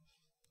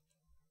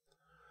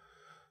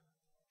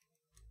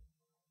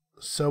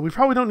 So we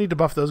probably don't need to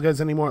buff those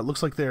guys anymore. It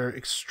looks like they're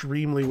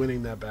extremely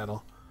winning that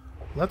battle.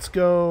 Let's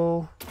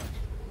go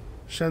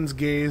Shen's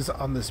Gaze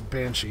on this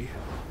Banshee.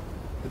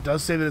 It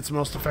does say that it's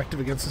most effective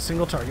against a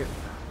single target.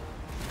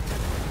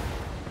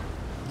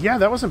 Yeah,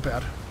 that wasn't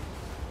bad.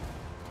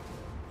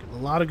 A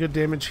lot of good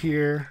damage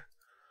here.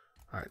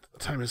 Alright, the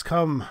time has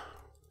come.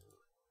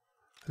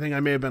 I think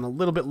I may have been a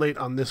little bit late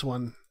on this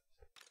one.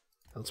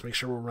 Let's make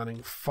sure we're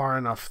running far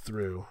enough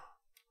through.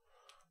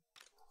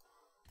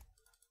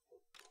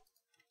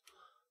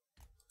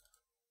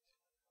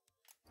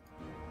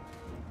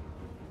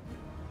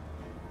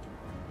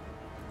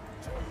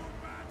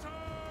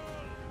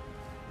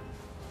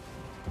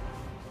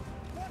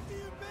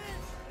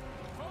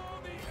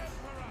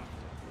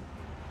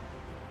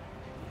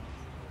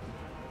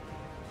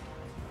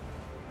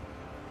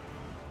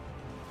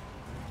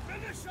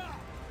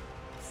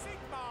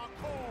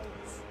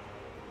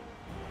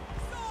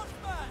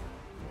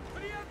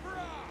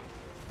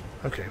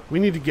 Okay, we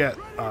need to get,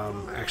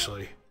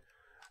 actually,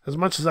 as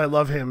much as I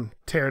love him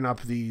tearing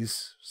up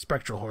these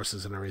spectral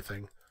horses and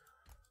everything,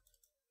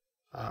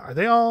 are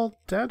they all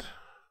dead?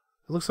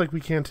 It looks like we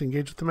can't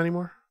engage with them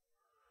anymore.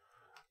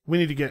 We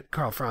need to get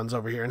Karl Franz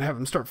over here and have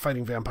him start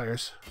fighting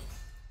vampires.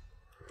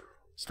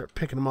 Start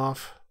picking them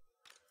off.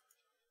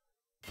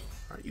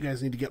 Alright, you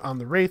guys need to get on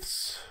the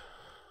wraiths.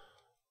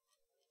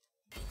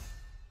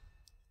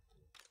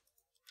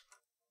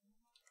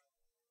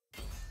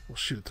 We'll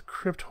shoot at the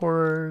crypt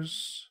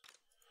horrors.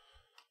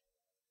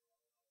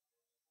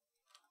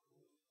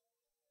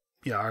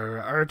 Yeah, our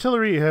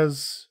artillery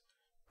has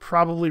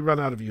probably run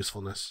out of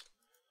usefulness.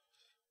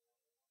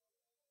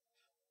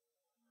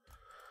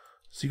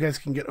 So you guys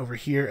can get over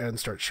here and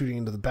start shooting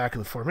into the back of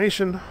the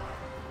formation.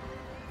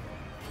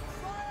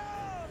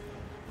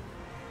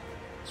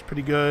 It's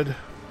pretty good.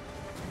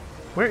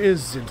 Where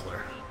is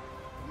Zintler?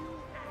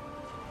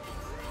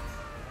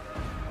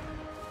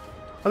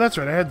 Oh, that's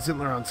right. I had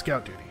Zintler on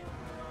scout duty.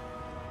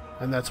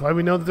 And that's why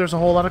we know that there's a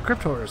whole lot of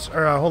crypt horrors,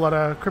 or a whole lot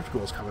of crypt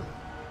ghouls coming.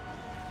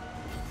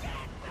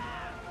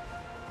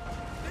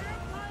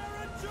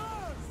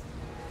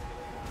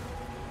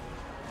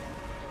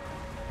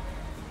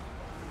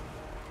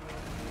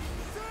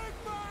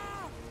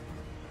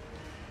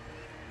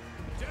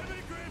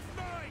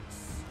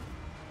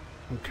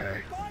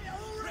 Okay.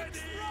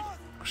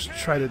 Just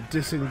try to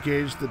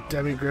disengage the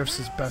demigryphs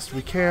as best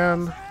we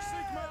can.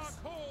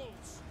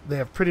 They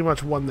have pretty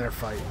much won their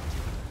fight.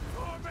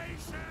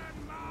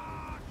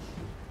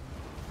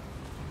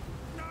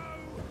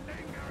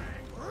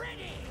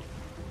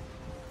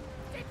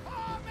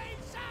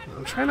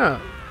 I'm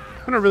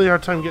having a really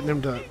hard time getting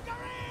him to...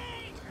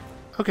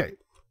 Okay.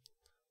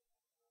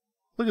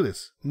 Look at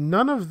this.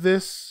 None of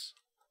this...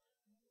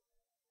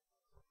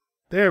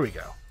 There we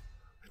go.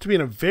 To be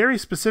in a very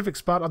specific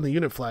spot on the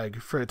unit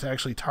flag for it to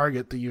actually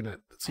target the unit.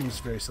 That seems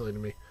very silly to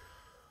me.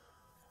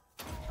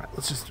 Alright,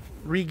 let's just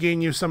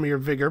regain you some of your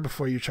vigor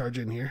before you charge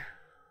in here.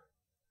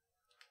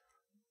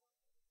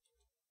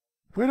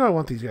 Where do I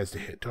want these guys to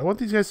hit? Do I want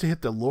these guys to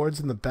hit the lords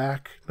in the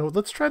back? No,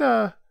 let's try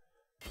to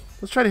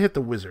hit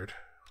the wizard.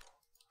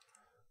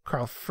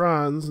 Karl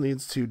Franz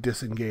needs to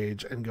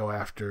disengage and go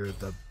after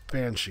the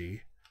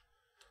banshee.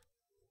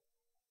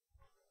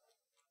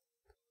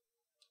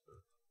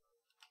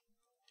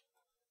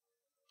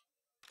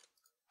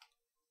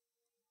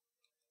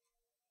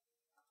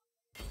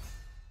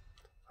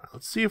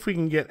 Let's see if we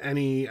can get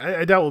any...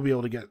 I doubt we'll be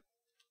able to get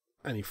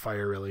any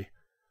fire, really,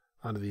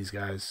 onto these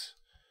guys.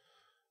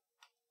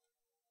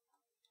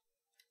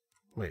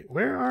 Wait,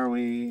 where are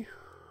we?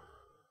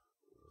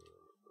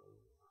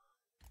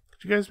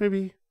 Could you guys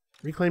maybe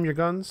reclaim your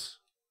guns?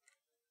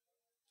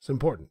 It's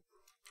important.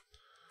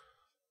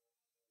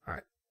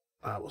 Alright.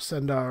 We'll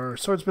send our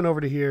swordsman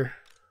over to here.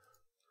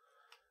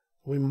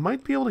 We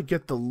might be able to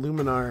get the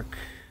Luminarch...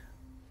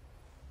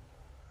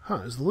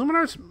 Huh, is the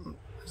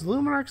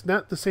Luminarch's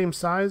net the same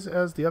size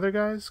as the other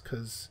guys?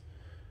 Because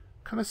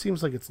it kind of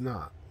seems like it's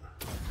not.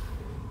 It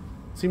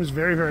seems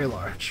very, very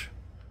large.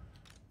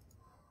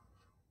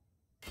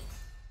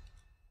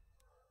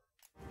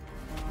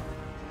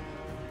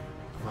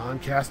 Come on,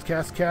 cast,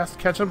 cast, cast.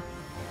 Catch him.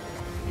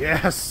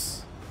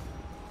 Yes!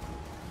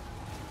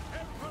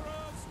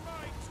 Emperor's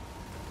might!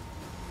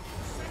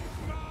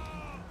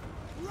 Sigmar!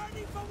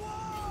 Ready for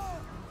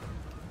war!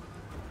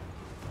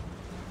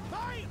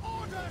 My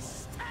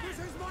orders stand! This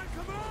is my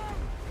command!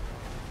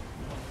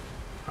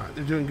 Alright,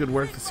 they're doing good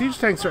work. The siege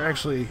tanks are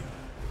actually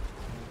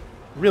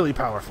really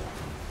powerful.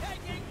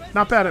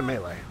 Not bad at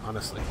melee,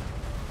 honestly.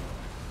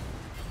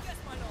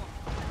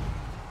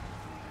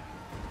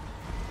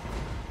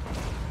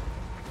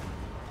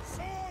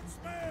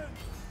 Swordsmen!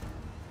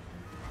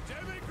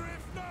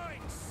 Demigryph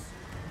knights!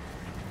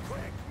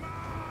 Quick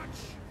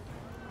march!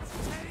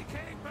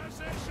 Taking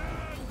position!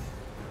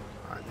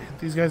 Alright, hit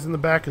these guys in the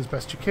back as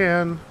best you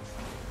can.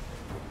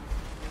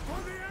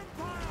 For the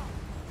Empire!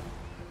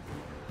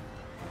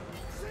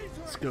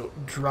 Let's go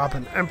drop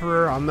an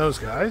Emperor on those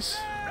guys.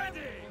 Ready!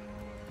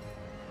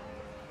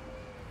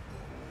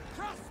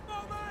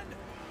 Crossbowmen!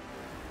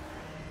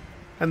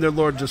 And their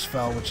lord just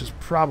fell, which is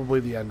probably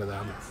the end of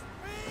them.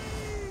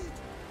 Speed!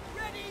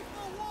 Ready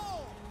for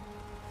war!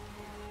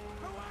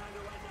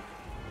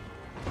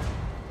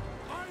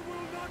 I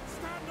will not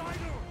stand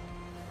idle!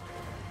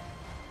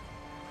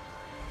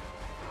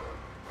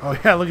 Oh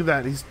yeah, look at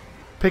that. He's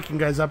picking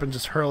guys up and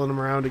just hurling them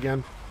around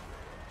again.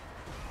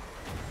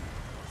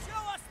 Show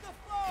us the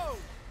foe!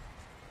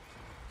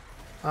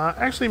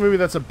 Actually, maybe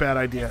that's a bad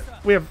idea.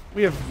 We have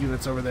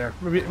units over there.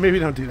 Maybe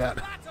don't do that.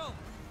 Battle!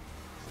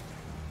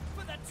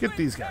 For the Get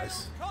these twin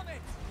guys. veiled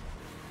comet!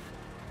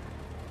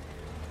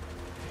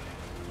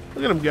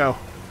 Look at them go.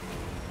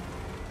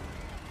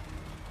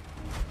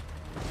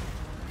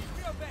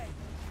 We obey!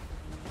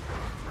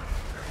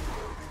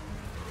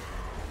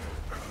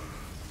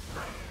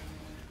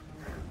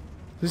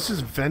 This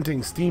is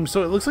venting steam.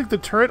 So it looks like the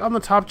turret on the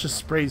top just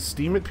sprays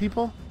steam at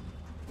people.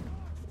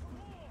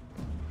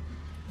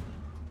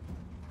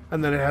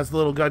 And then it has the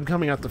little gun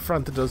coming out the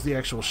front that does the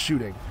actual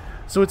shooting.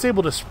 So it's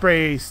able to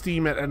spray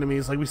steam at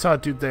enemies like we saw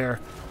it do there,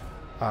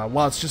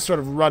 while it's just sort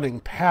of running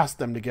past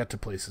them to get to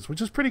places,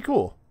 which is pretty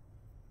cool.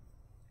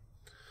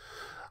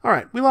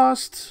 Alright, we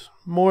lost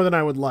more than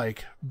I would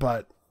like,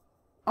 but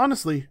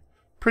honestly,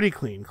 pretty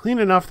clean. Clean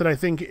enough that I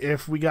think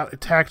if we got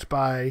attacked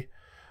by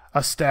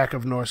a stack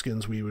of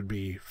Norskins, we would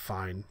be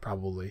fine,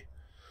 probably.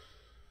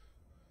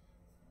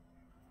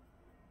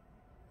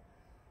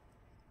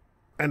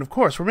 And of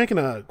course, we're making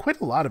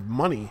quite a lot of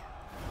money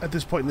at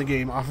this point in the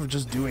game off of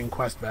just doing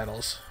quest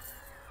battles.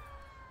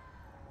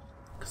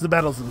 Because the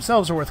battles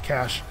themselves are worth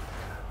cash,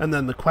 and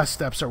then the quest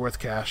steps are worth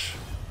cash.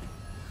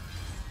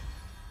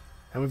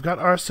 And we've got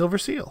our silver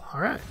seal.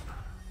 Alright.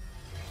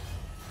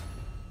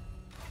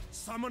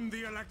 Summon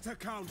the Elector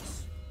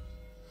Counts!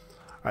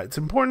 Alright, it's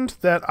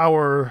important that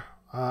our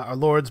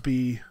lords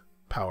be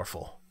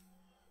powerful.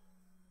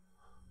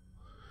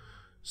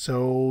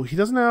 So he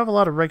doesn't have a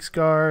lot of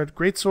Reiksguard.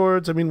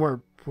 Greatswords, I mean, we're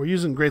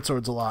using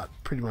greatswords a lot,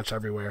 pretty much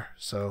everywhere.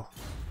 So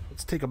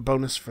let's take a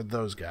bonus for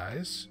those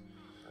guys.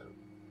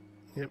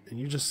 Yep, and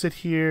you just sit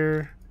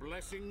here.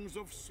 Blessings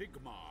of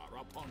Sigmar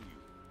upon you.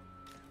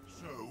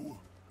 So?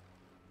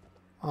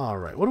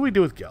 Alright, what do we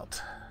do with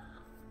Gelt?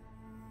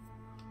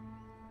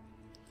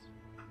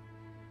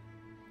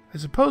 I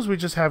suppose we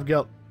just have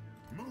Gelt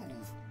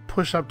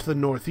push up to the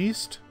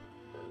northeast.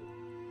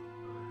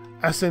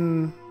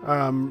 Essen,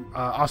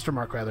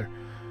 Ostermark rather,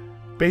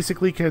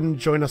 basically can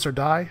join us or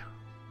die.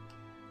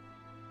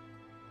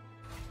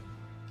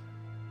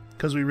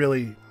 Because we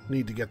really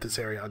need to get this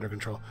area under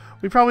control.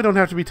 We probably don't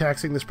have to be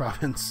taxing this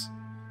province.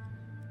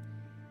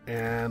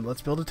 And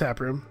let's build a tap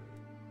room.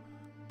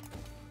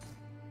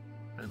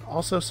 And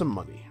also some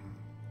money.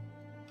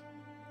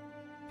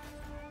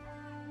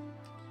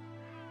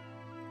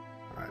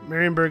 Alright,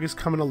 Marienburg is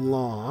coming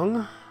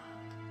along.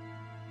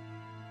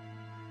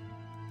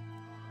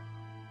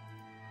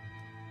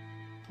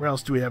 Where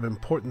else do we have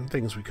important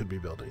things we could be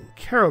building?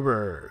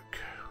 Karlberg.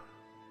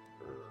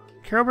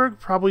 Carroburg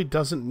probably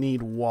doesn't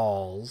need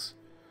walls,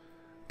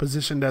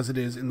 positioned as it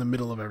is in the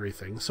middle of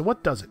everything. So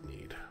what does it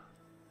need?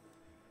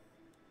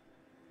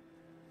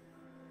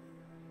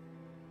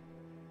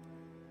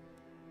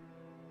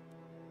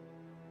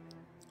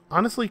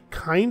 Honestly,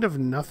 kind of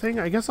nothing.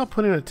 I guess I'll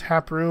put in a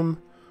tap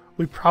room.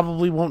 We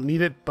probably won't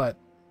need it, but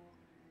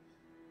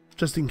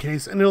just in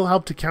case. And it'll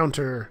help to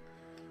counter,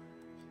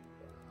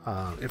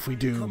 if we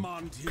do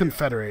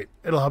confederate.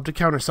 It'll help to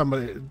counter some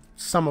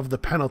of the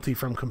penalty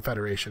from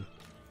confederation.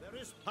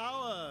 There is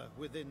power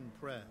within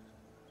prayer.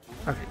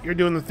 Okay, you're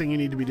doing the thing you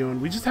need to be doing.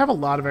 We just have a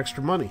lot of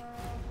extra money.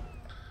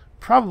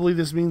 Probably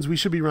this means we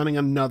should be running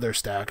another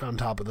stack on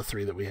top of the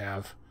 3 that we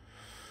have.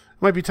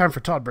 It might be time for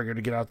Todbringer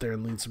to get out there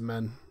and lead some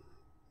men.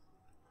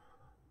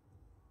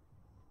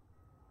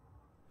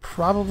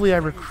 Probably I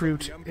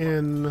recruit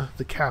in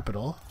the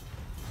capital.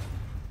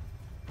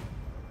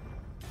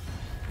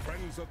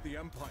 Friends of the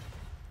Empire.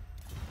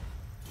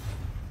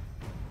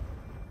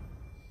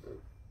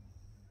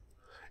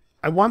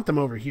 I want them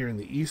over here in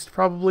the east,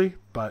 probably,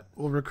 but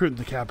we'll recruit in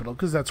the capital,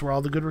 because that's where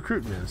all the good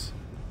recruiting is.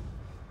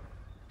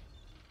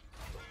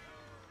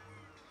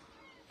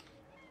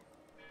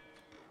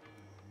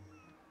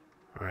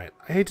 Alright,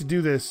 I hate to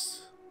do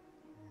this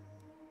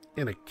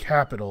in a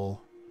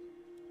capital,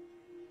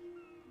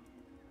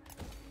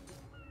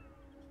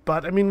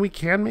 but, I mean, we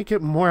can make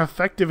it more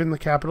effective in the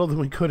capital than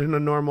we could in a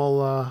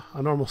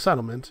normal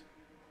settlement.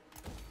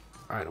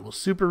 Alright, we'll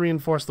super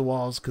reinforce the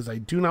walls, because I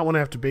do not want to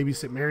have to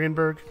babysit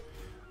Marienburg.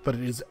 But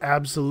it is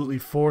absolutely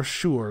for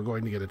sure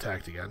going to get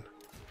attacked again.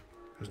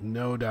 There's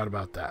no doubt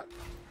about that.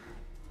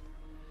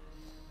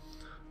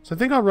 So I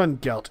think I'll run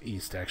Gelt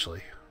east,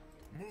 actually.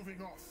 Moving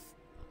off.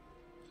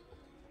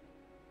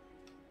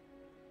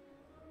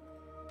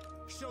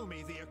 Show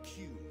me the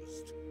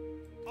accused.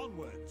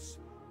 Onwards.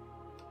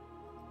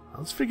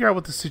 Let's figure out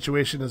what the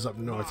situation is up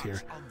north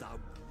here.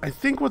 I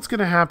think what's going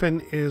to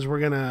happen is we're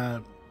going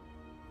to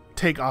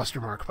take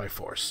Ostermark by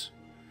force.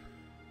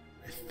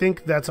 I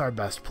think that's our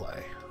best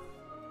play.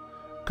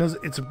 Because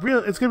it's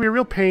going to be a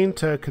real pain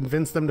to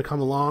convince them to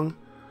come along.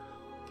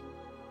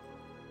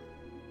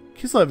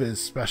 Kislev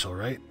is special,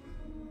 right?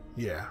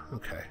 Yeah,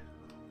 okay.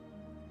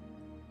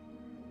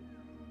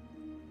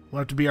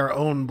 We'll have to be our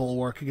own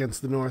bulwark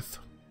against the north.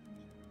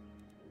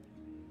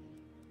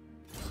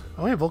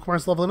 Oh yeah,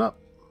 Volkmar's leveling up.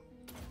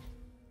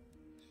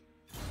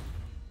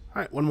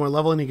 Alright, one more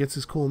level and he gets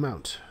his cool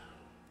mount.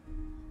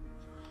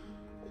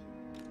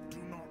 Do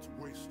not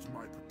waste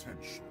my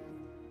potential.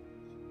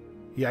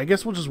 Yeah, I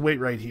guess we'll just wait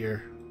right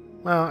here.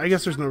 Well, I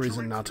guess there's no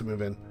reason not to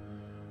move in.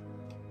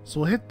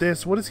 So we'll hit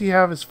this. What does he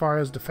have as far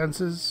as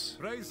defenses?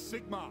 Raise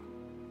Sigma.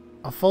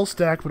 A full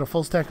stack, but a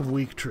full stack of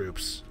weak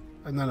troops.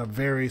 And then a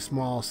very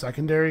small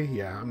secondary?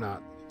 Yeah,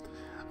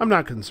 I'm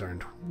not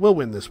concerned. We'll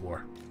win this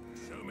war.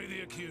 Show me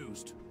the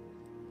accused.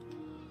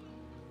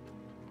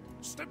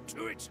 Step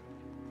to it.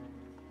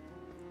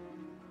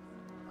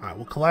 Alright,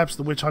 we'll collapse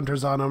the witch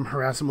hunters on him,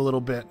 harass him a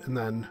little bit, and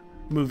then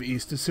move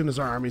east as soon as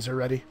our armies are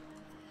ready.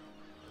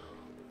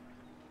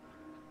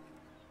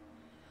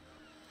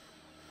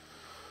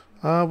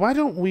 Why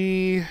don't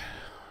we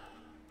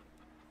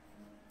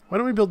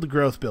build the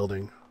growth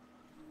building?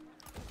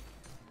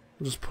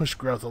 We'll just push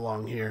growth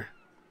along here.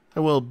 I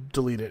will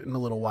delete it in a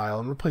little while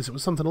and replace it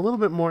with something a little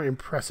bit more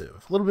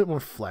impressive, a little bit more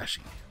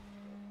flashy.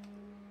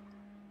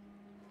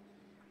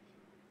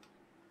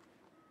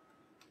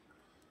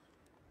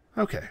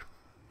 Okay.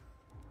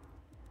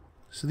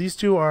 So these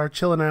two are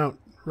chilling out,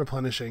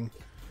 replenishing.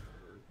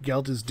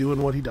 Gelt is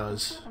doing what he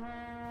does,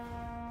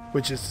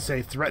 which is to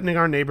say threatening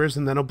our neighbors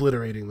and then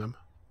obliterating them.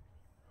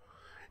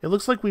 It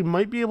looks like we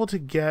might be able to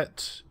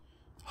get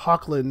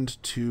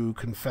Hochland to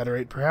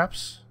confederate,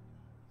 perhaps.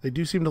 They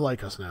do seem to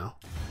like us now.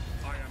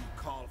 I am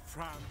Karl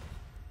Fran.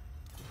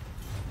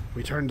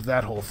 We turned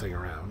that whole thing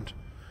around.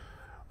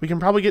 We can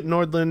probably get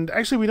Nordland.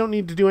 Actually, we don't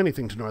need to do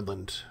anything to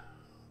Nordland.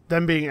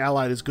 Them being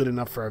allied is good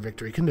enough for our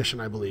victory condition,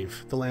 I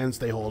believe. The lands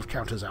they hold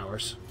count as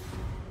ours.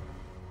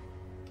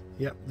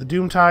 Yep, the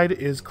Doomtide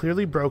is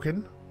clearly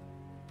broken.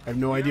 I have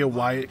no idea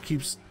why it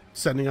keeps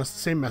sending us the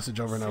same message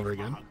over and over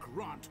again.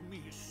 Grant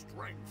me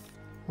strength.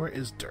 Where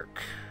is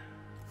Dirk?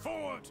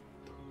 Forward.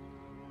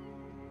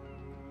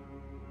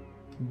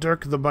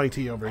 Dirk the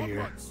Mighty over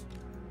here. Onwards.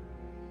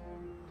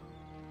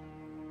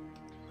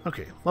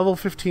 Okay, level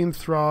 15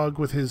 Throg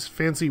with his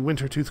fancy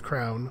Wintertooth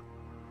crown.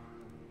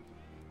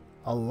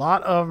 A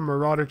lot of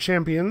Marauder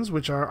champions,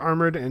 which are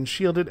armored and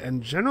shielded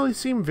and generally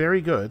seem very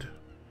good.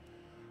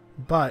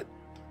 But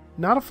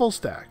not a full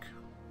stack.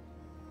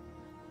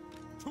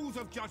 Tools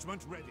of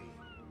judgment ready.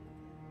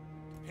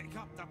 Pick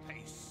up the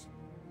pace.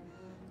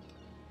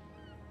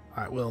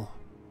 Alright, we'll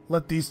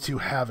let these two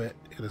have it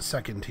in a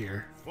second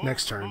here.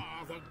 Next turn.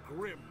 The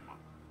grim.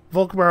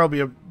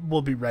 Volkmar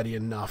will be ready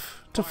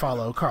enough to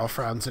follow Karl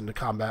Franz into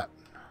combat.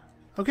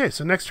 Okay,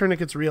 so next turn it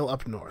gets real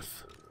up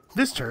north.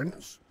 This turn,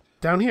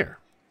 down here.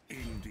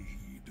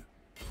 Indeed.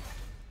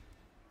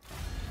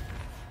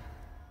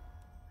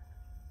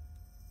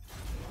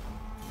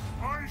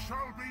 I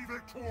shall be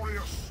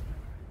victorious.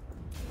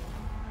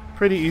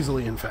 Pretty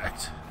easily, in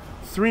fact.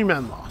 3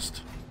 men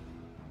lost.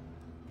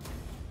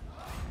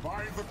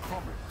 By the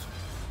comet.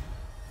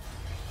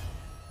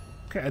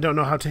 Okay, I don't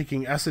know how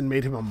taking Essen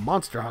made him a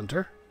monster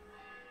hunter.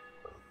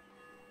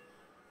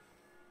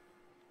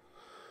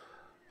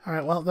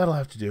 Alright, well, that'll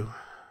have to do.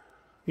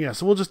 Yeah,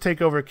 so we'll just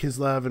take over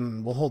Kislev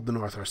and we'll hold the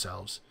north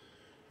ourselves.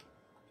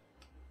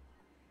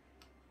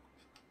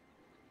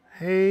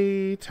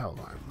 Hey,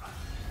 Telheim.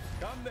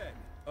 Come then.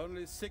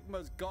 Only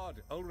Sigma's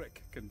god,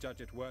 Ulrich, can judge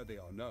it worthy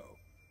or no.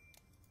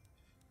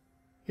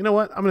 You know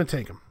what? I'm going to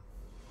take him.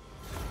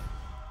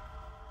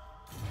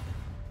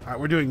 Alright,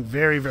 we're doing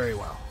very, very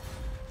well.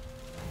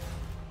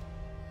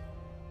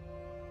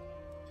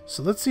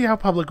 So let's see how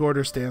public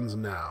order stands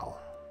now.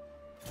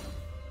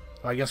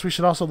 I guess we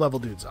should also level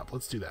dudes up.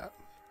 Let's do that.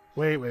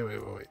 Wait.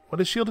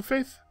 What is Shield of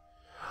Faith?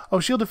 Oh,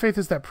 Shield of Faith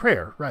is that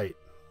prayer, right.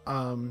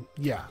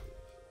 Yeah.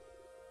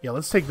 Yeah,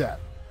 let's take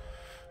that.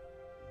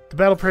 The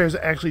battle prayers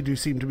actually do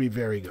seem to be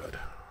very good.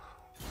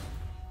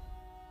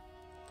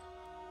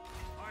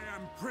 I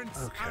am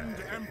Prince and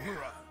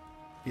Emperor.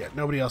 Yeah,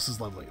 nobody else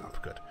is leveling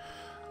up. Good.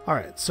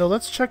 Alright, so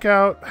let's check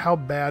out how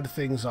bad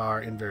things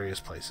are in various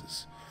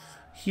places.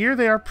 Here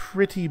they are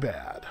pretty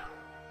bad.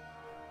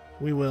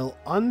 We will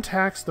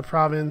untax the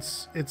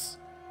province. It's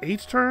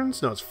 8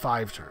 turns? No, it's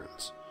 5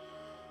 turns.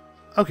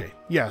 Okay,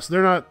 yes,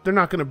 they're not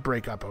going to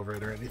break up over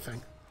it or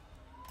anything.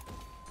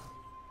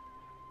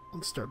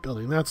 Let's start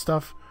building that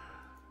stuff.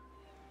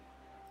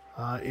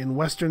 In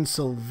Western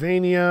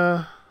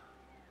Sylvania...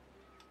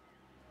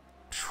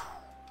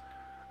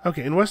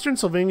 Okay, in Western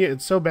Sylvania,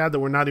 it's so bad that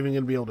we're not even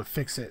going to be able to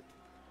fix it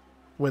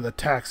with a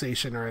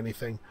taxation or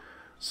anything.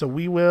 So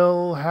we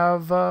will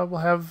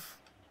have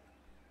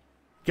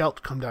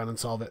Gelt come down and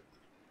solve it.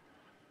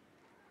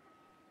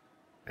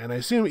 And I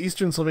assume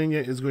Eastern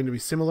Sylvania is going to be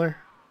similar.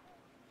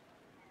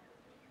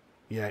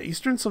 Yeah,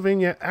 Eastern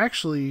Sylvania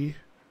actually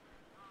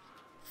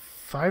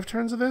 5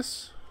 turns of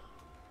this.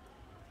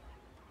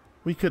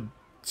 We could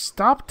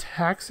stop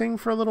taxing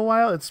for a little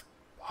while. It's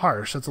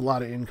harsh. That's a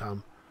lot of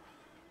income.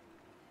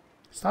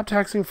 Stop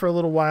taxing for a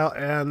little while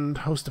and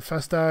host a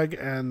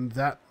Festag, and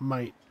that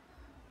might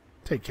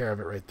take care of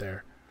it right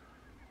there.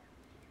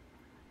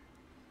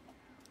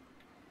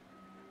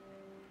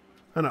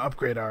 I'm going to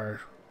upgrade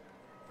our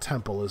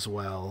temple as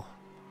well.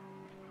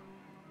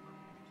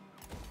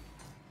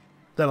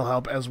 That'll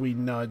help as we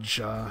nudge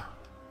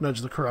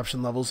the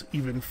corruption levels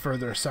even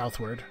further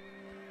southward.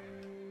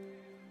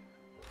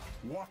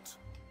 What?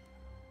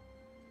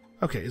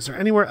 Okay, is there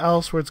anywhere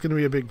else where it's going to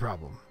be a big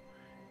problem?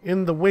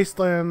 In the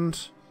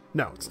wasteland,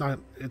 no, it's not.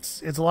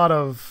 It's a lot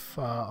of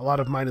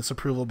minus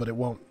approval, but it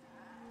won't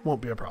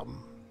be a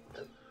problem.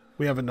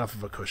 We have enough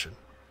of a cushion.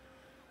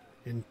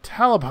 In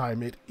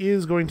Talabheim, it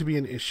is going to be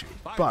an issue,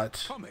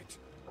 but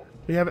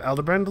we have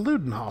Elderbrand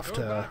Ludenhof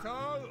to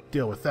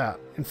deal with that.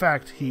 In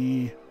fact,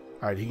 he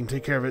can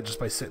take care of it just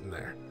by sitting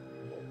there.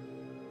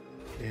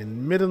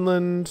 In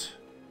Middenland,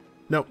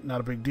 nope, not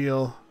a big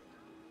deal.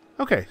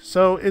 Okay,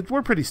 so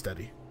we're pretty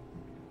steady.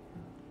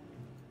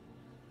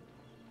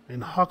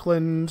 In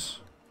Hochland,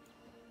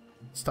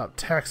 stop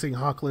taxing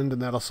Hochland,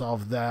 and that'll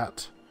solve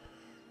that.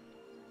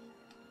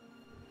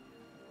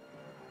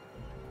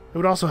 It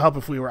would also help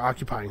if we were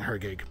occupying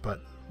Hergig, but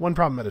one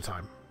problem at a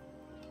time.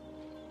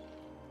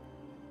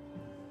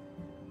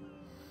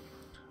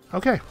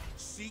 Okay.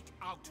 Seek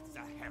out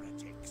the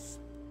heretics.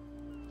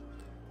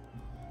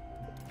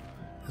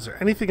 Is there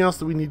anything else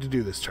that we need to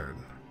do this turn?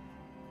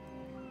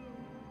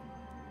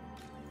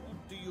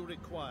 What do you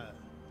require?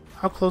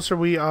 How close are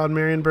we on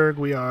Marienburg?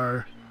 We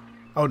are...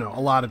 Oh no, a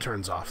lot of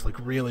turns off. Like,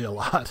 really a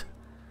lot.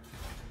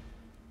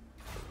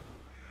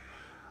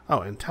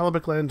 Oh, and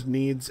Talabekland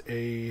needs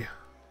a...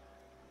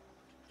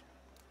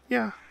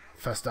 Yeah,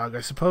 Festag,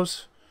 I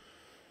suppose.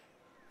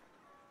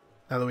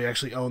 Now that we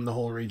actually own the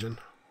whole region.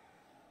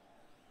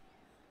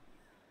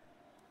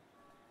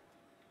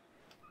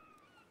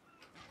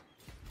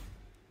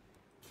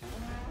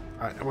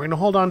 Alright, and we're going to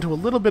hold on to a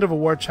little bit of a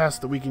war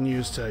chest that we can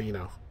use to, you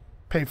know,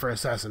 pay for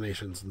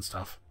assassinations and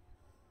stuff.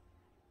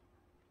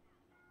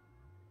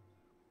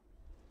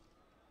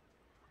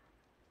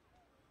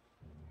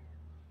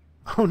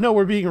 Oh no,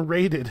 we're being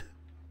raided.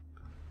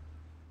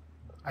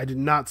 I did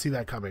not see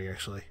that coming,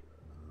 actually.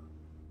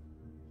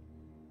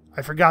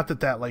 I forgot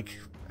that, like,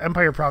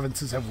 Empire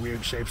provinces have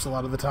weird shapes a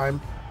lot of the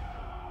time.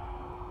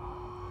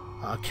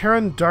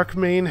 Karen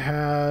Darkmane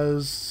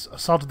has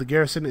assaulted the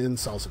garrison in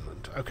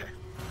Salzenland. Okay.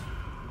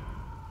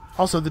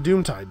 Also, the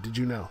Doomtide, did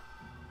you know?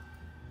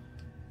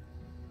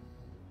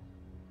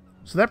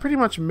 So that pretty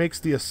much makes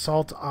the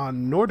assault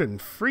on Norden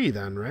free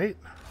then, right?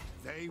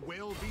 They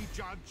will be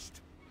judged.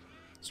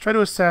 Let's try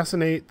to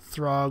assassinate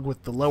Throg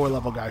with the lower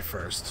level guy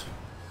first.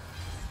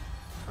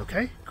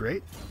 Okay,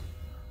 great.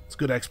 It's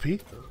good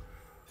XP.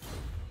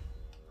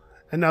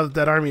 And now that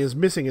that army is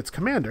missing its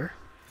commander,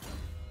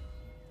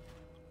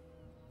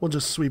 we'll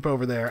just sweep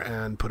over there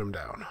and put him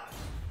down.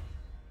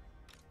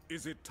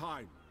 Is it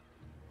time?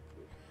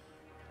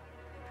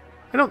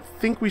 I don't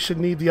think we should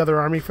need the other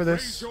army for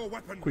this. Raise your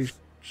weapons. We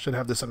should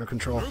have this under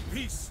control. No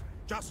peace,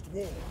 just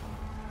war.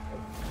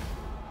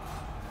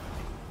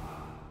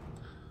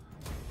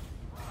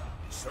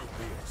 So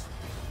be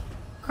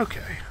it.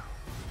 Okay.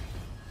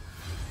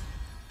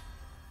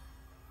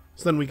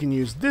 So then we can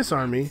use this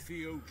army.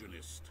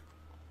 Theogenist.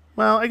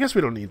 Well, I guess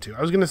we don't need to.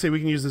 I was going to say we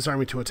can use this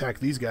army to attack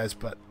these guys,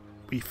 but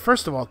we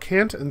first of all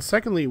can't, and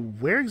secondly,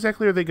 where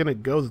exactly are they going to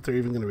go that they're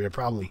even going to be a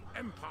problem?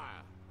 Empire.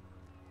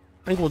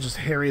 I think we'll just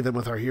harry them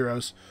with our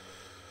heroes.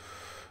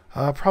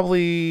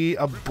 Probably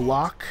a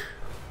block.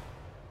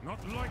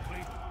 Not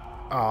likely.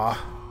 I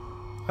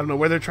don't know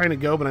where they're trying to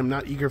go, but I'm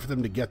not eager for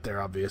them to get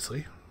there,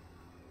 obviously.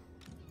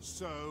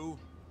 So,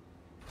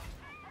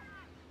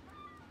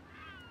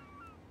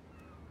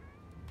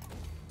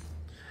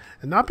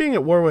 And not being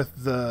at war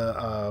with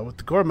the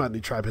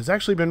Gormatni tribe has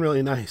actually been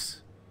really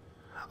nice.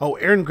 Oh,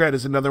 Ehrengred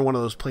is another one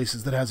of those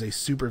places that has a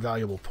super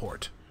valuable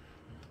port.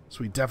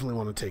 So we definitely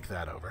want to take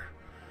that over.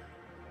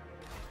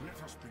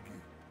 let us begin.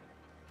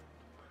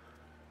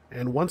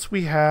 And once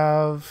we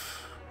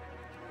have...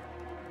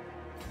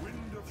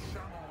 Wind of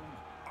Shaman,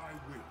 I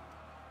will.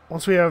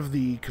 Once we have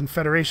the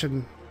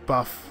Confederation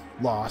buff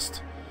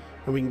lost,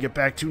 and we can get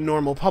back to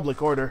normal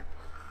public order,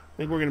 I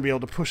think we're going to be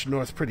able to push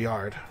north pretty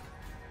hard.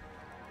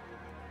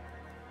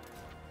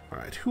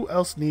 Alright, who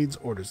else needs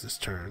orders this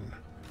turn?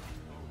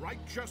 The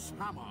righteous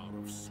hammer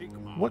of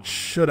Sigmar. What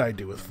should I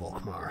do with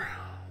Volkmar?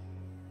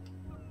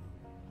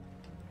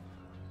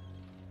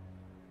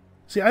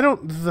 See, I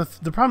don't...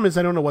 The problem is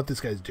I don't know what this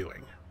guy's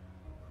doing.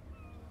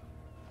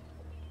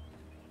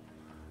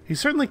 He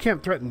certainly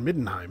can't threaten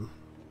Middenheim.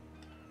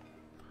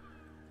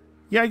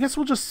 Yeah, I guess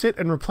we'll just sit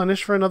and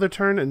replenish for another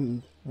turn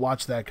and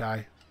watch that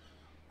guy.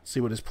 See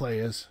what his play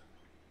is.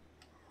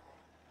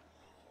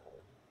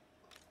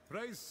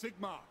 Praise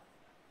Sigmar.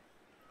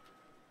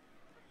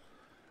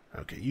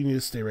 Okay, you need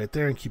to stay right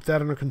there and keep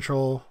that under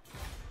control.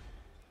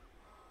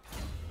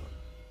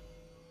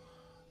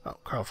 Oh,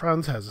 Karl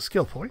Franz has a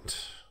skill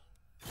point.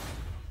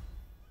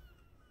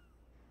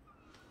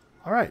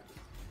 Alright.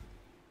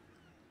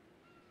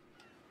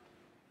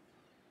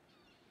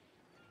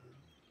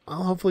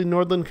 Well, hopefully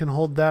Nordland can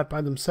hold that by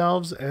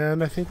themselves,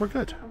 and I think we're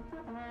good.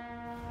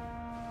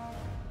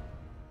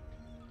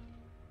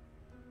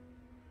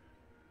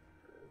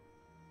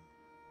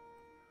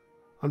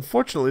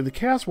 Unfortunately, the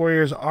Chaos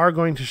Warriors are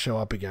going to show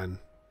up again,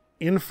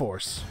 in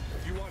force,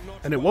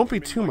 and it won't be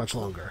too much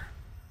longer.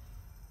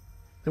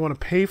 They want to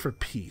pay for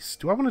peace.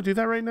 Do I want to do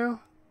that right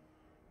now?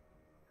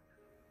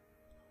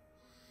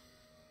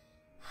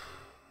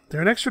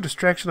 They're an extra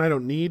distraction I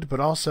don't need, but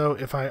also,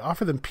 if I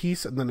offer them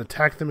peace and then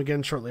attack them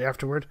again shortly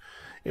afterward,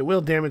 it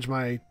will damage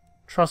my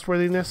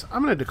trustworthiness.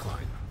 I'm going to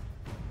decline.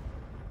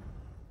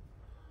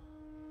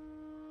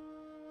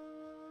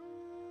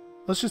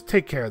 Let's just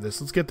take care of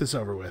this. Let's get this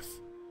over with.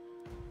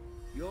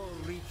 Your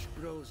reach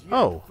grows yet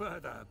Oh.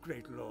 further,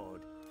 great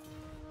lord.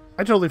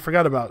 I totally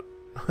forgot about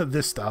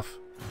this stuff.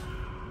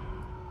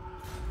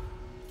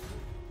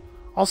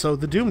 Also,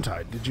 the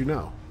Doomtide, did you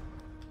know?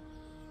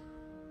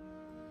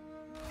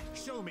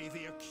 Show me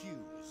the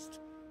accused.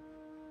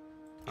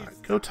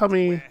 Alright, go tell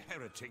me Where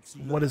heretics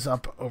what is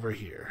up over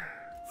here.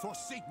 for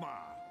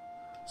Sigmar.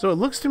 So it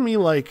looks to me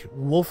like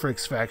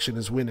Wulfric's faction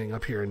is winning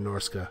up here in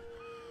Norska.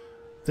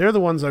 They're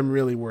the ones I'm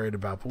really worried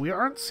about, but we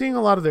aren't seeing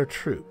a lot of their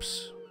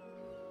troops.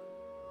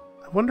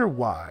 I wonder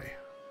why.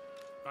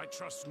 I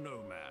trust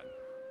no man.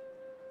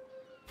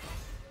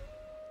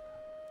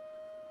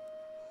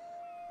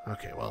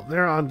 Okay, well,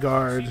 they're on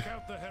guard. Seek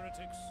out the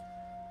heretics.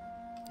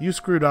 You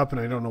screwed up and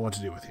I don't know what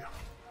to do with you.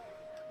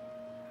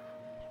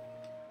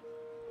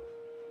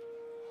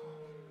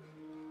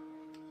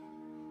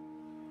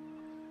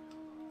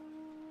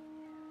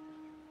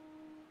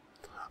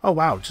 Oh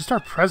wow, just our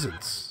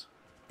presence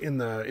in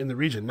the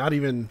region, not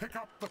even Pick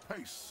up the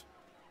pace.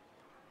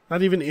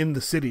 not even in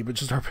the city, but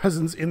just our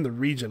presence in the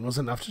region was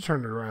enough to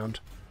turn it around.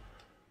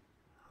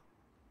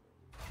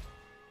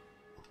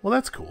 Well,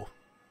 that's cool.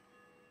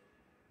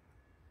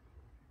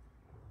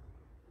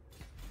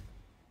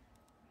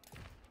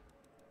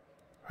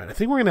 Alright, I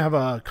think we're going to have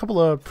a couple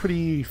of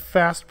pretty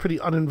fast, pretty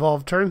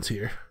uninvolved turns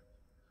here.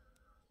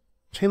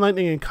 Chain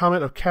Lightning and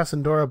Comet of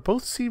Cassandora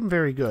both seem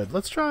very good.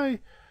 Let's try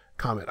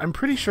Comet. I'm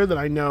pretty sure that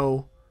I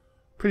know,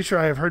 pretty sure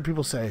I have heard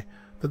people say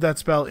that that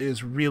spell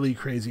is really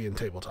crazy in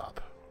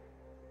tabletop.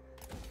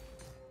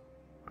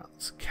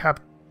 Let's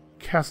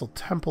Castle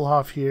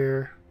Templehof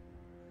here.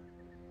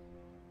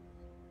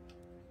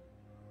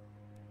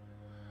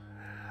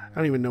 I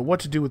don't even know what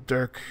to do with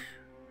Dirk.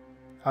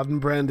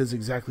 Aldenbrand is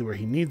exactly where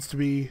he needs to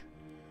be.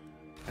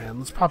 And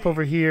let's pop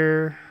over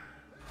here.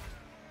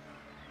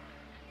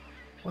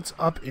 What's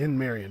up in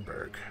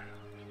Marienburg?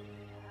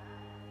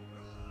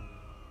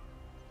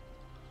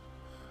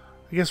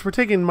 I guess we're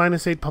taking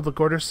 -8 public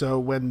order, so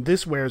when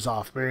this wears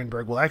off,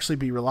 Marienburg will actually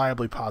be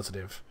reliably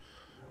positive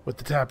with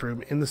the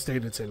taproom in the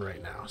state it's in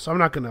right now. So I'm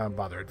not going to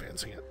bother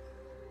advancing it.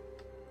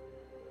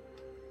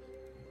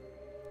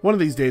 One of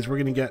these days we're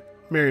going to get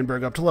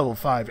Marienburg up to level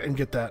 5 and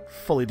get that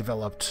fully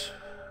developed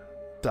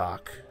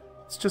dock.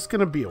 It's just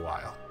going to be a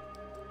while.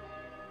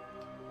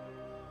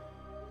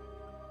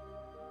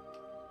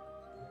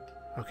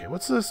 Okay,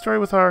 what's the story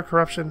with our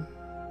corruption?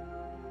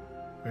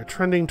 We're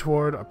trending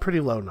toward a pretty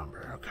low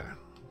number. Okay.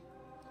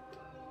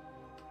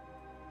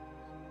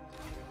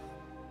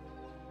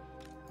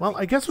 Well,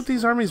 I guess with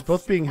these armies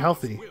both being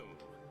healthy,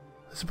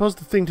 I suppose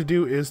the thing to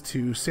do is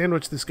to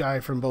sandwich this guy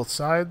from both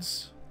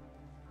sides.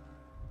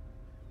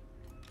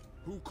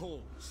 Who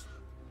calls?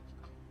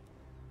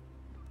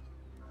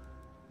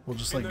 We'll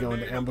just like go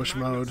into ambush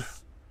mode.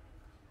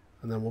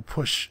 And then we'll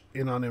push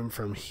in on him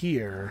from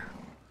here.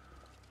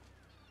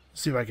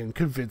 See if I can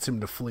convince him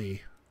to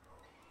flee.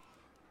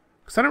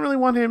 Because I don't really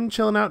want him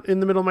chilling out in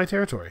the middle of my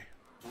territory.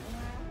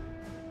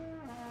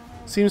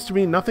 Seems to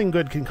me nothing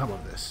good can come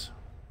of this.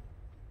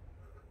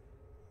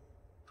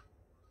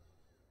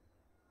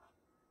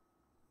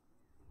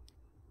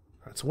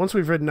 Alright, so once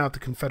we've ridden out the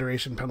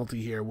Confederation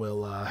penalty here,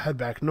 we'll head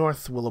back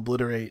north. We'll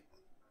obliterate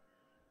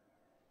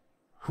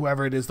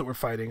whoever it is that we're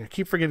fighting. I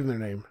keep forgetting their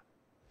name.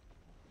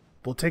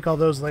 We'll take all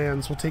those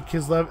lands, we'll take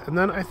Kislev, and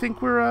then I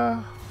think we're,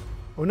 oh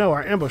no,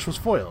 our ambush was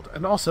foiled,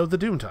 and also the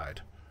Doomtide.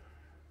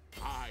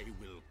 I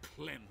will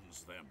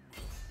cleanse them.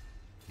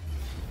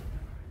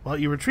 Well,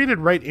 you retreated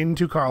right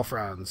into Karl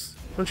Franz.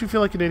 Don't you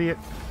feel like an idiot?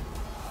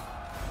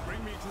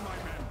 Bring me to my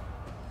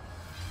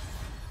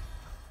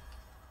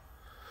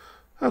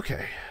men.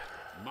 Okay.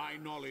 My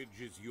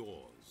knowledge is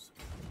yours.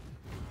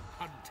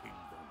 Hunting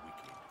the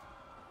wicked.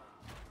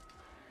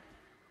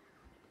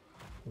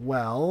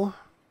 Well,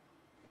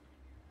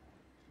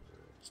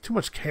 there's too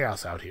much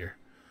chaos out here.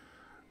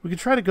 We could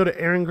try to go to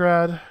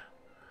Erengrad.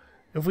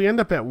 If we end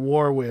up at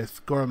war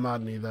with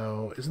Goromadni,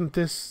 though, isn't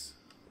this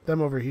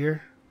them over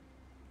here?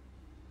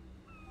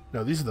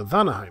 No, these are the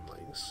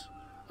Vanaheimlings.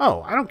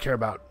 Oh, I don't care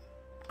about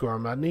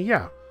Goromadni.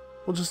 Yeah,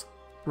 we'll just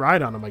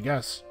ride on them, I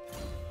guess.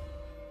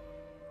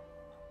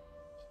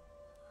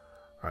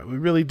 Alright, we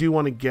really do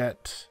want to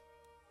get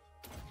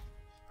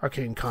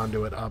Arcane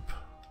Conduit up.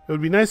 It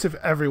would be nice if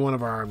every one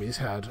of our armies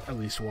had at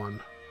least one.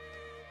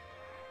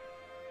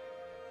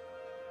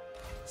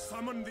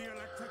 Summon the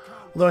Elector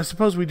Count. Although I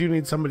suppose we do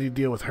need somebody to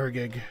deal with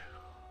Hergig.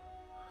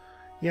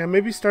 Yeah,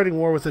 maybe starting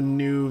war with a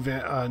new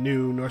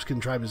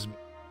Norskin tribe is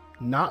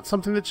not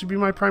something that should be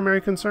my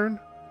primary concern.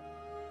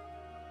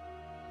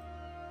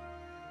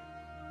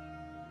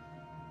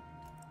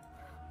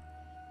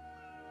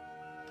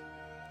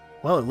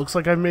 Well, it looks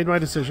like I've made my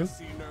decision.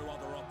 See no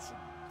other option.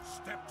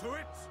 Step to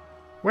it.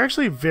 We're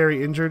actually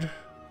very injured,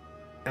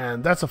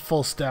 and that's a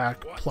full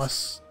stack,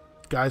 plus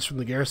guys from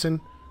the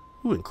garrison.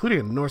 Ooh, including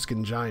a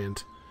Norskin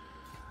giant.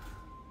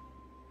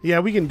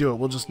 Yeah, we can do it.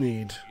 We'll just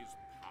need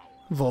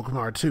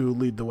Volkmar to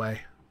lead the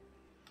way.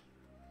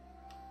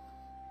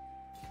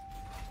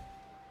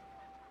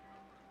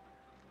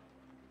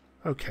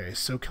 Okay,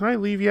 so can I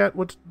leave yet?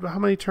 How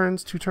many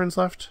turns? 2 turns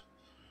left?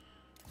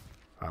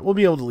 Alright, we'll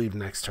be able to leave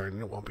next turn.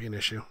 It won't be an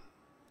issue.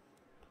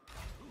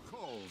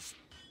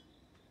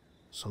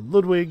 So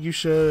Ludwig, you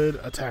should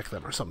attack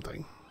them or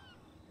something.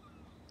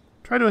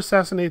 Try to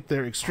assassinate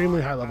their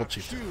extremely high-level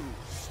chieftain.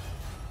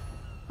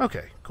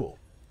 Okay, cool.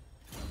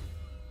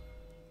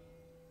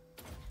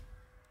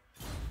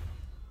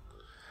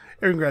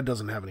 Erengrad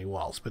doesn't have any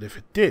walls, but if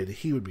it did,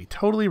 he would be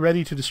totally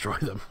ready to destroy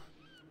them.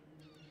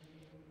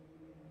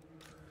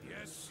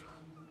 Yes.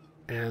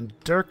 And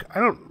Dirk, I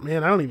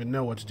don't even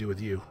know what to do with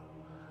you.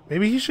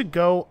 Maybe he should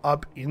go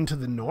up into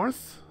the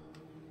north?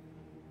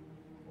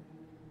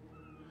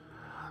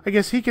 I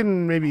guess he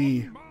can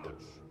maybe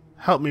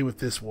help me with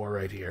this war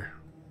right here.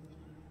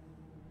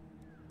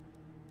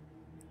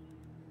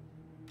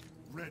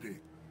 Ready.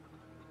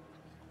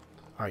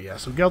 Alright, yeah,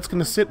 so Gelt's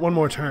gonna sit one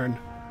more turn.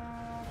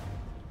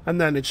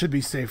 And then it should be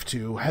safe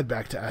to head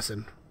back to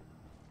Essen.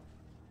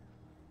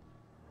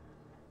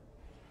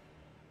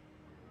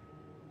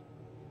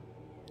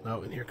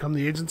 Oh, and here come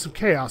the Agents of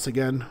Chaos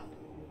again.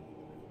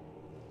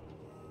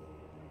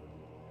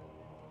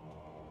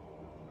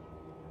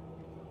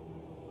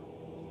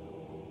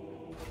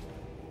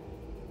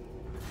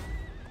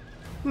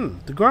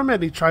 The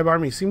Goromadni tribe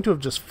army seem to have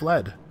just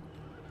fled.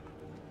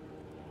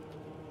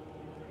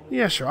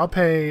 Yeah, sure, I'll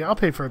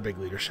pay for a big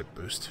leadership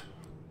boost.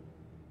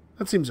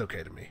 That seems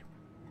okay to me.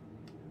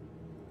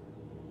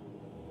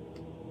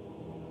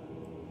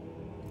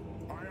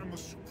 I am the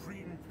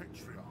Supreme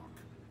Patriarch.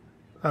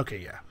 Okay,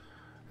 yeah.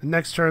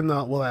 Next turn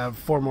we'll have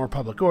 4 more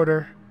public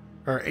order,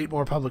 or 8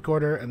 more public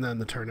order, and then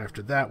the turn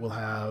after that we'll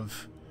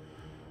have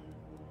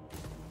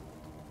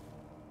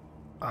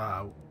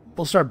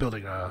we'll start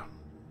building a,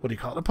 what do you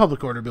call it, a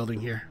public order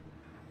building here.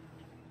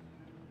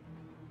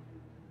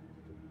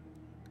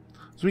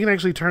 So we can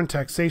actually turn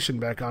taxation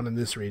back on in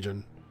this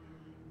region,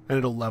 and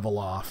it'll level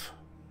off.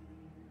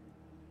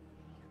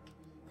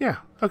 Yeah,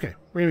 okay,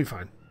 we're gonna be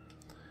fine.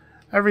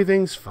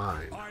 Everything's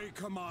fine. I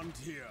command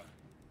here.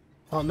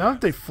 Well, now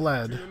that they To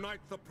fled, unite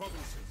the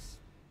provinces.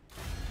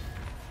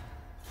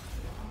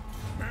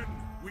 Men,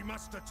 we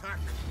must attack.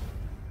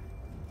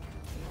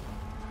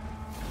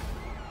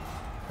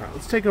 alright,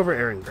 let's take over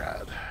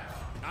Erengrad.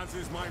 As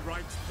is my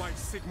right by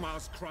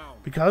Sigmar's crown.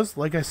 Because,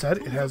 like I said,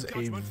 it has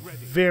a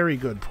very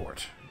good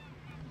port.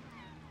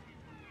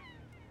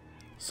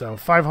 So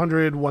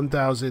 500,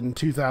 1,000,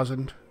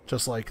 2,000,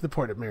 just like the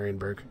port at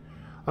Marienburg.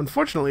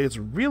 Unfortunately, it's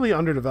really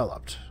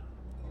underdeveloped.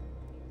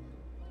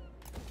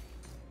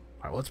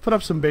 Alright, let's put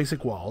up some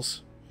basic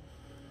walls.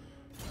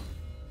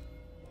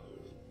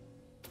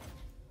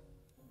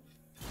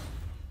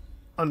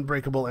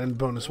 unbreakable and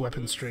bonus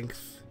weapon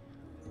strength.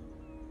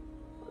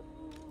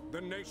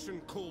 The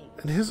nation calls.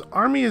 And his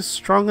army is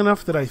strong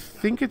enough that I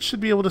think it should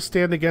be able to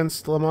stand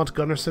against Lamont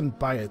Gunnarsson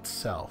by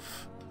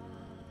itself.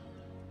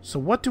 So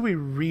what do we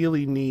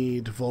really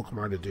need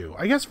Volkmar to do?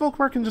 I guess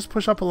Volkmar can just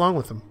push up along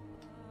with him.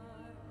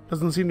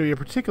 Doesn't seem to be a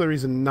particular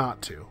reason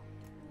not to.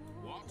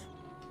 What?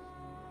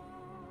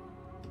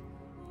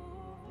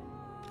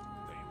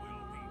 They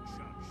will be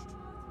judged.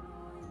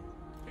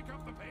 Pick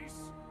up the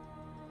pace.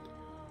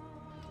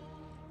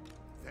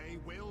 They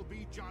will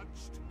be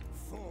judged.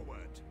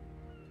 Forward.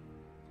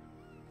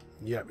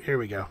 Yep, here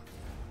we go.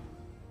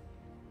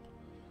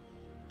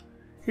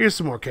 Here's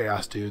some more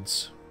chaos,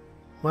 dudes.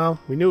 Well,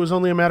 we knew it was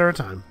only a matter of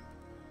time.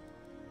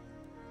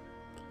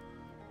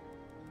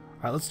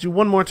 Alright, let's do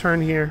one more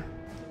turn here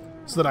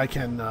so that I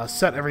can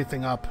set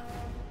everything up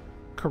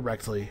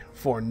correctly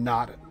for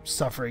not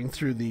suffering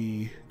through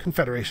the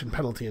Confederation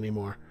penalty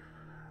anymore.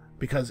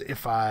 Because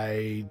if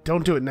I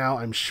don't do it now,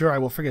 I'm sure I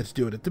will forget to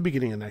do it at the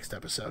beginning of the next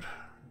episode.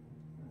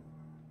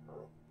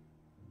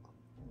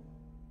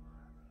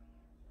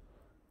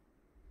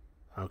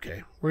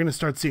 Okay, we're going to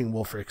start seeing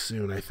Wulfric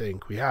soon, I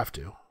think. We have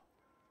to.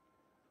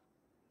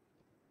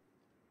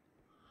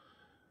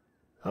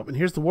 Oh, and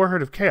here's the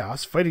Warherd of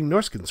Chaos fighting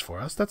Norskins for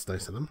us. That's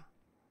nice of them.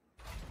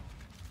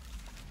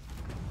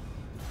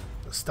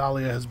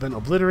 Astalia has been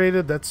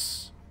obliterated.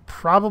 That's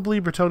probably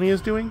Bretonia's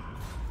doing.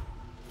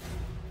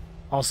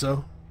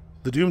 Also,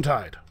 the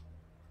Doomtide.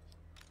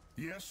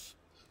 Yes.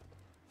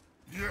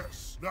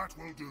 Yes, that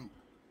will do.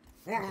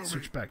 Follow me.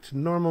 Switch back to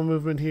normal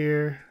movement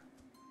here.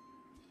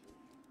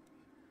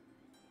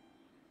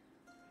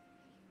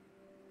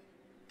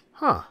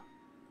 Huh.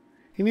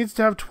 He needs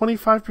to have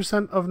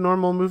 25% of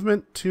normal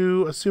movement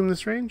to assume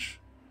this range?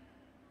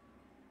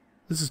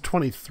 This is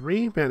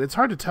 23? Man, it's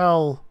hard to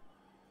tell.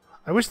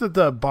 I wish that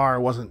the bar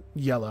wasn't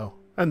yellow,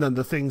 and then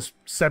the things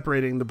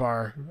separating the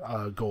bar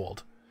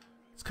gold.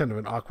 It's kind of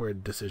an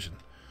awkward decision.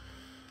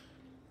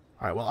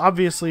 Alright, well,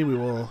 obviously we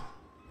will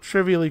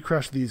trivially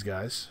crush these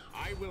guys.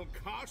 I will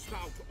cast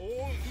out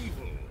all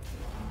evil.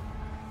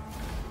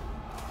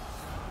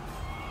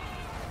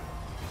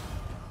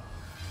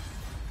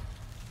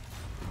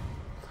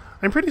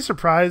 I'm pretty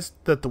surprised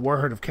that the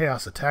Warherd of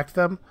Chaos attacked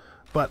them,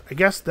 but I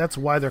guess that's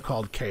why they're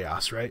called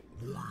Chaos, right?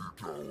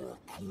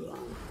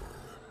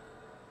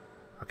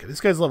 Okay, this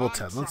guy's level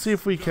 10. Let's see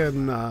if we can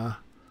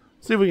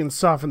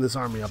soften this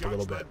army up a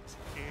little bit.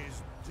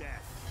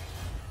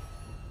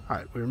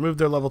 Alright, we removed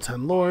their level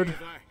 10 Lord.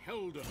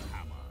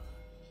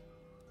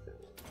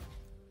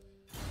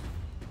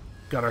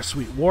 Got our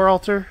sweet War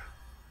Altar.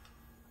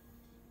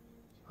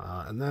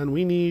 And then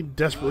we need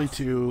desperately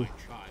to...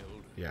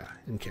 yeah,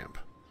 encamp.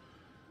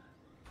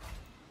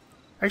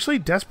 Actually,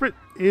 Desperate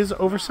is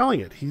overselling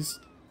it.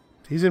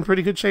 He's in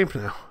pretty good shape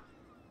now.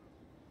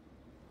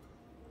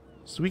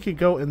 So we could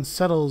go and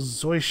settle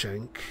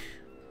Zoishank.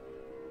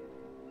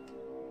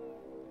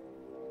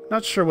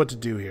 Not sure what to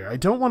do here. I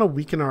don't want to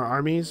weaken our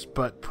armies,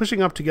 but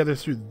pushing up together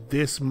through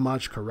this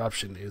much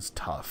corruption is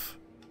tough.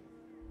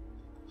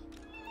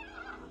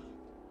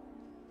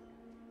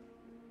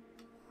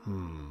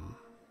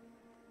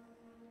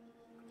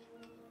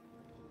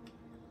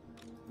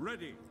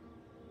 Ready.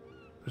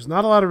 There's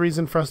not a lot of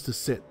reason for us to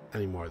sit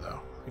anymore,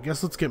 though. I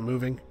guess let's get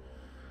moving.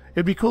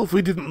 It'd be cool if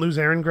we didn't lose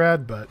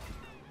Erengrad, but...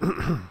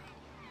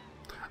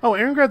 oh,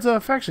 Erengrad's a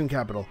faction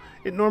capital.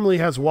 It normally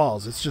has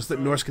walls. It's just that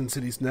Norscan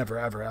cities never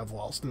ever have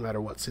walls, no matter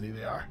what city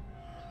they are.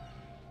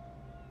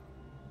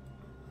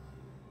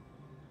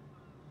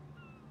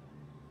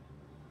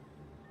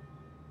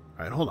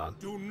 Alright, hold on.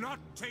 Do not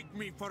take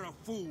me for a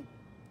fool.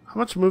 How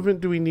much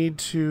movement do we need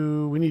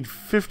to... we need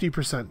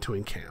 50% to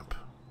encamp.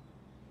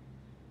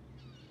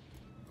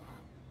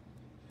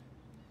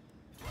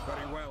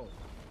 Very well.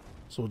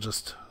 So we'll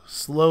just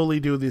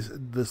slowly do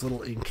this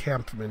little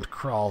encampment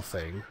crawl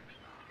thing.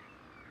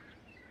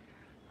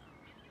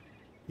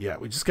 Yeah,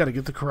 we just got to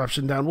get the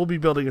corruption down. We'll be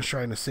building a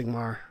Shrine of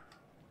Sigmar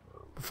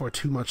before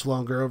too much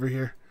longer over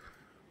here.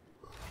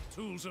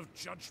 Tools of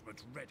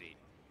judgment ready.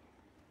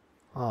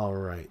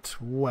 Alright,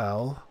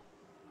 well...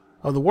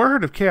 oh, the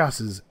Warherd of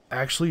Chaos is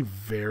actually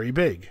very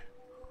big.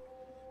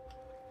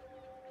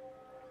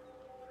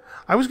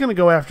 I was going to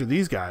go after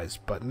these guys,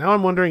 but now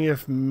I'm wondering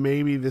if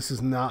maybe this is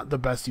not the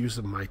best use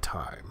of my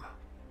time.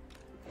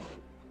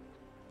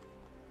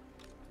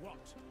 What?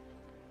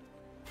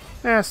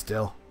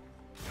 Still.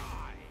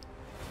 Die.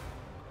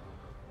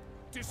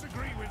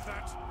 Disagree with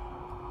that.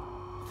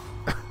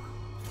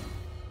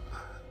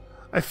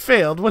 I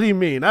failed. What do you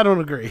mean? I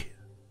don't agree.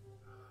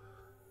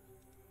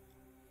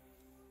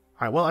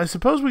 Alright, well, I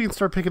suppose we can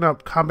start picking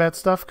up combat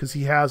stuff, because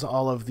he has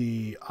all of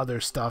the other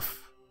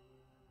stuff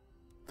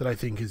that I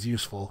think is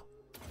useful.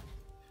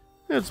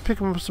 Yeah, let's pick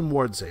him up some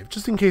ward save,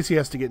 just in case he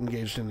has to get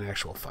engaged in an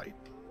actual fight.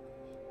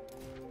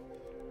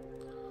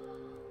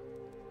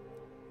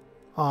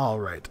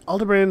 Alright,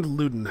 Aldebrand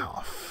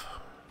Ludenhoff.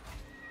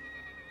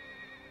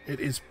 It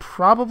is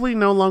probably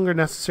no longer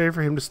necessary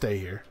for him to stay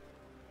here.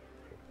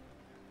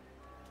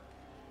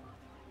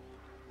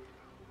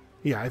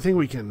 Yeah, I think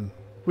we can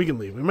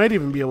leave. We might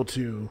even be able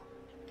to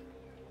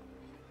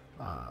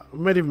We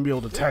might even be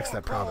able to tax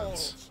that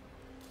province.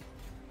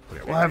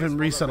 Okay, we'll have him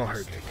resettle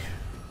Hergig.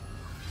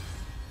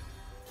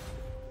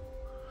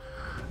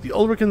 The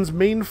Ulrichans'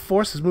 main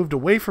force has moved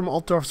away from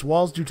Altdorf's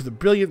walls due to the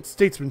brilliant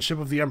statesmanship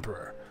of the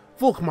Emperor.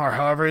 Volkmar,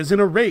 however, is in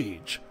a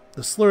rage.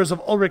 The slurs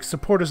of Ulrich's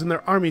supporters and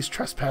their army's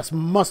trespass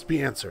must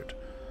be answered.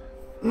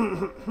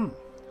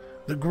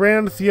 The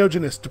Grand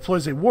Theogenist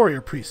deploys a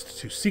warrior priest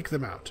to seek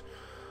them out.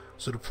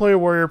 So deploy a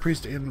warrior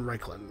priest in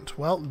Reichland.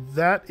 Well,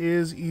 that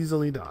is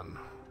easily done.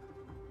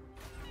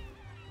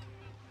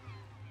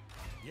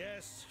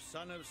 Yes,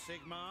 son of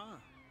Sigmar.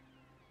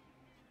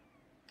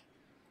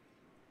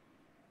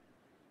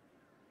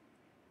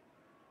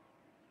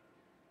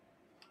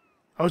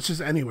 Oh, it's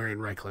just anywhere in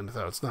Reichland,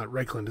 though. It's not.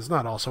 Reichland is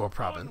not also a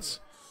province.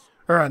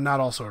 Or not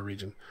also a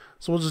region.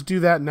 So we'll just do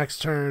that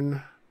next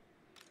turn.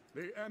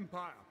 The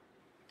Empire.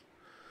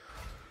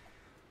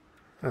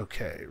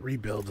 Okay,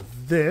 rebuild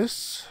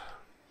this.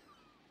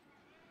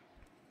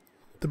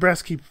 The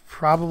Brass Keep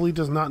probably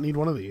does not need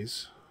one of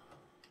these.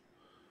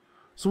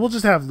 So we'll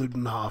just have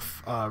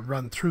Ludenhof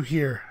run through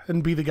here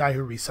and be the guy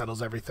who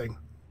resettles everything.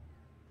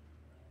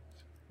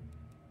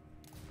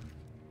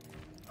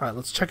 Alright,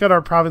 let's check out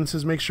our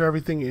provinces, make sure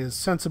everything is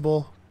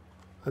sensible,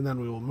 and then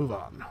we will move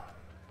on.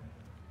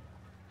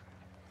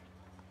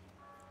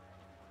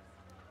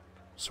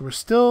 So we're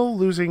still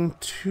losing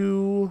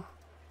 2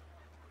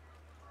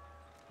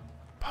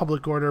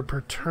 public order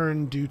per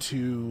turn due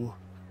to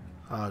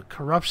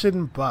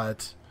corruption,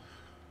 but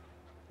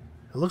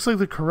it looks like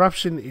the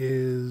corruption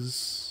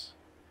is...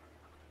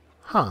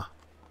 Huh.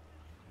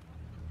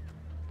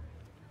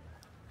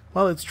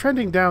 Well, it's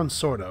trending down,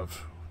 sort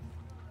of.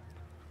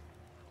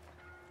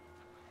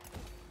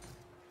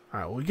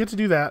 Alright, well, we get to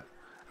do that,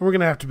 and we're going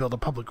to have to build a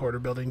public order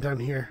building down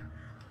here.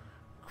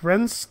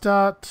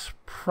 Grenstadt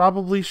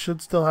probably should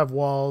still have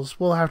walls.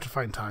 We'll have to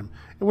find time.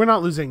 And we're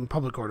not losing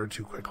public order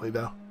too quickly,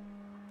 though.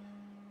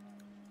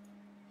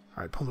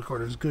 Alright, public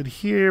order is good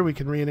here. We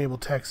can re-enable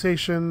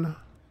taxation.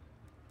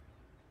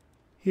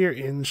 Here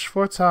in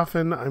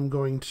Schwarzhafen, I'm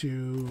going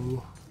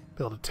to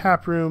build a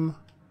tap room.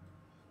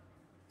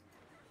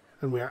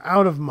 And we are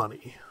out of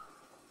money.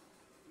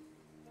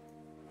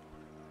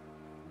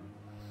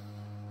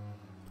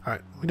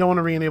 Alright, we don't want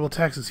to re-enable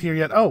taxes here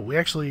yet. Oh, we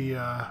actually...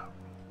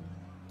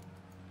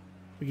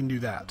 we can do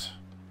that.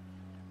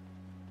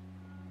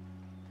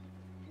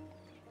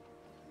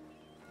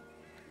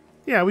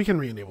 Yeah, we can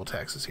re-enable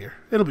taxes here.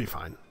 It'll be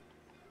fine.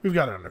 We've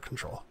got it under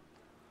control.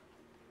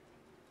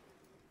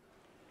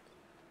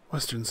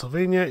 Western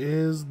Sylvania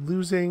is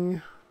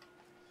losing,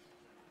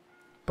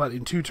 but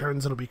in 2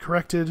 turns it'll be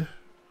corrected.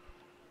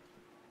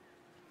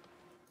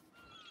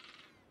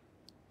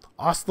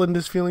 Ostland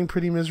is feeling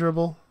pretty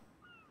miserable.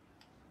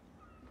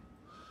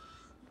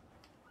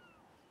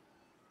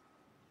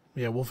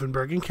 Yeah,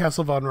 Wolfenburg and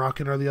Castle von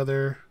Rocken are the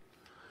other.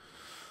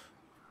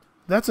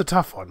 That's a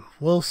tough one.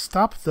 We'll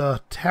stop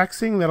the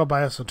taxing. That'll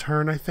buy us a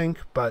turn, I think,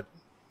 but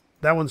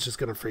that one's just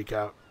going to freak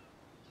out.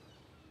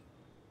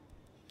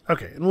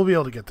 Okay, and we'll be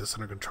able to get this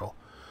under control.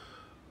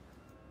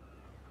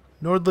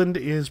 Nordland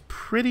is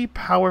pretty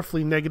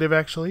powerfully negative,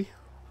 actually.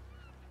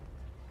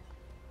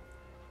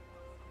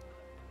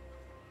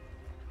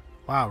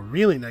 Wow,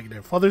 really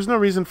negative. Well, there's no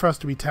reason for us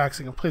to be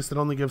taxing a place that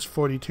only gives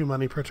 42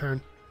 money per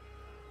turn.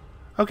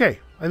 Okay,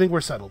 I think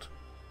we're settled.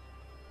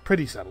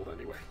 Pretty settled,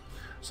 anyway.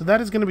 So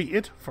that is going to be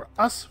it for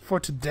us for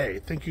today.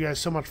 Thank you guys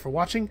so much for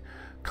watching.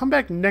 Come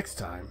back next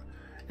time.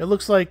 It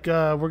looks like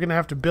we're going to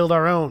have to build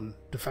our own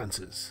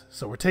defenses.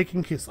 So we're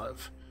taking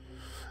Kislev.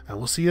 And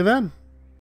we'll see you then.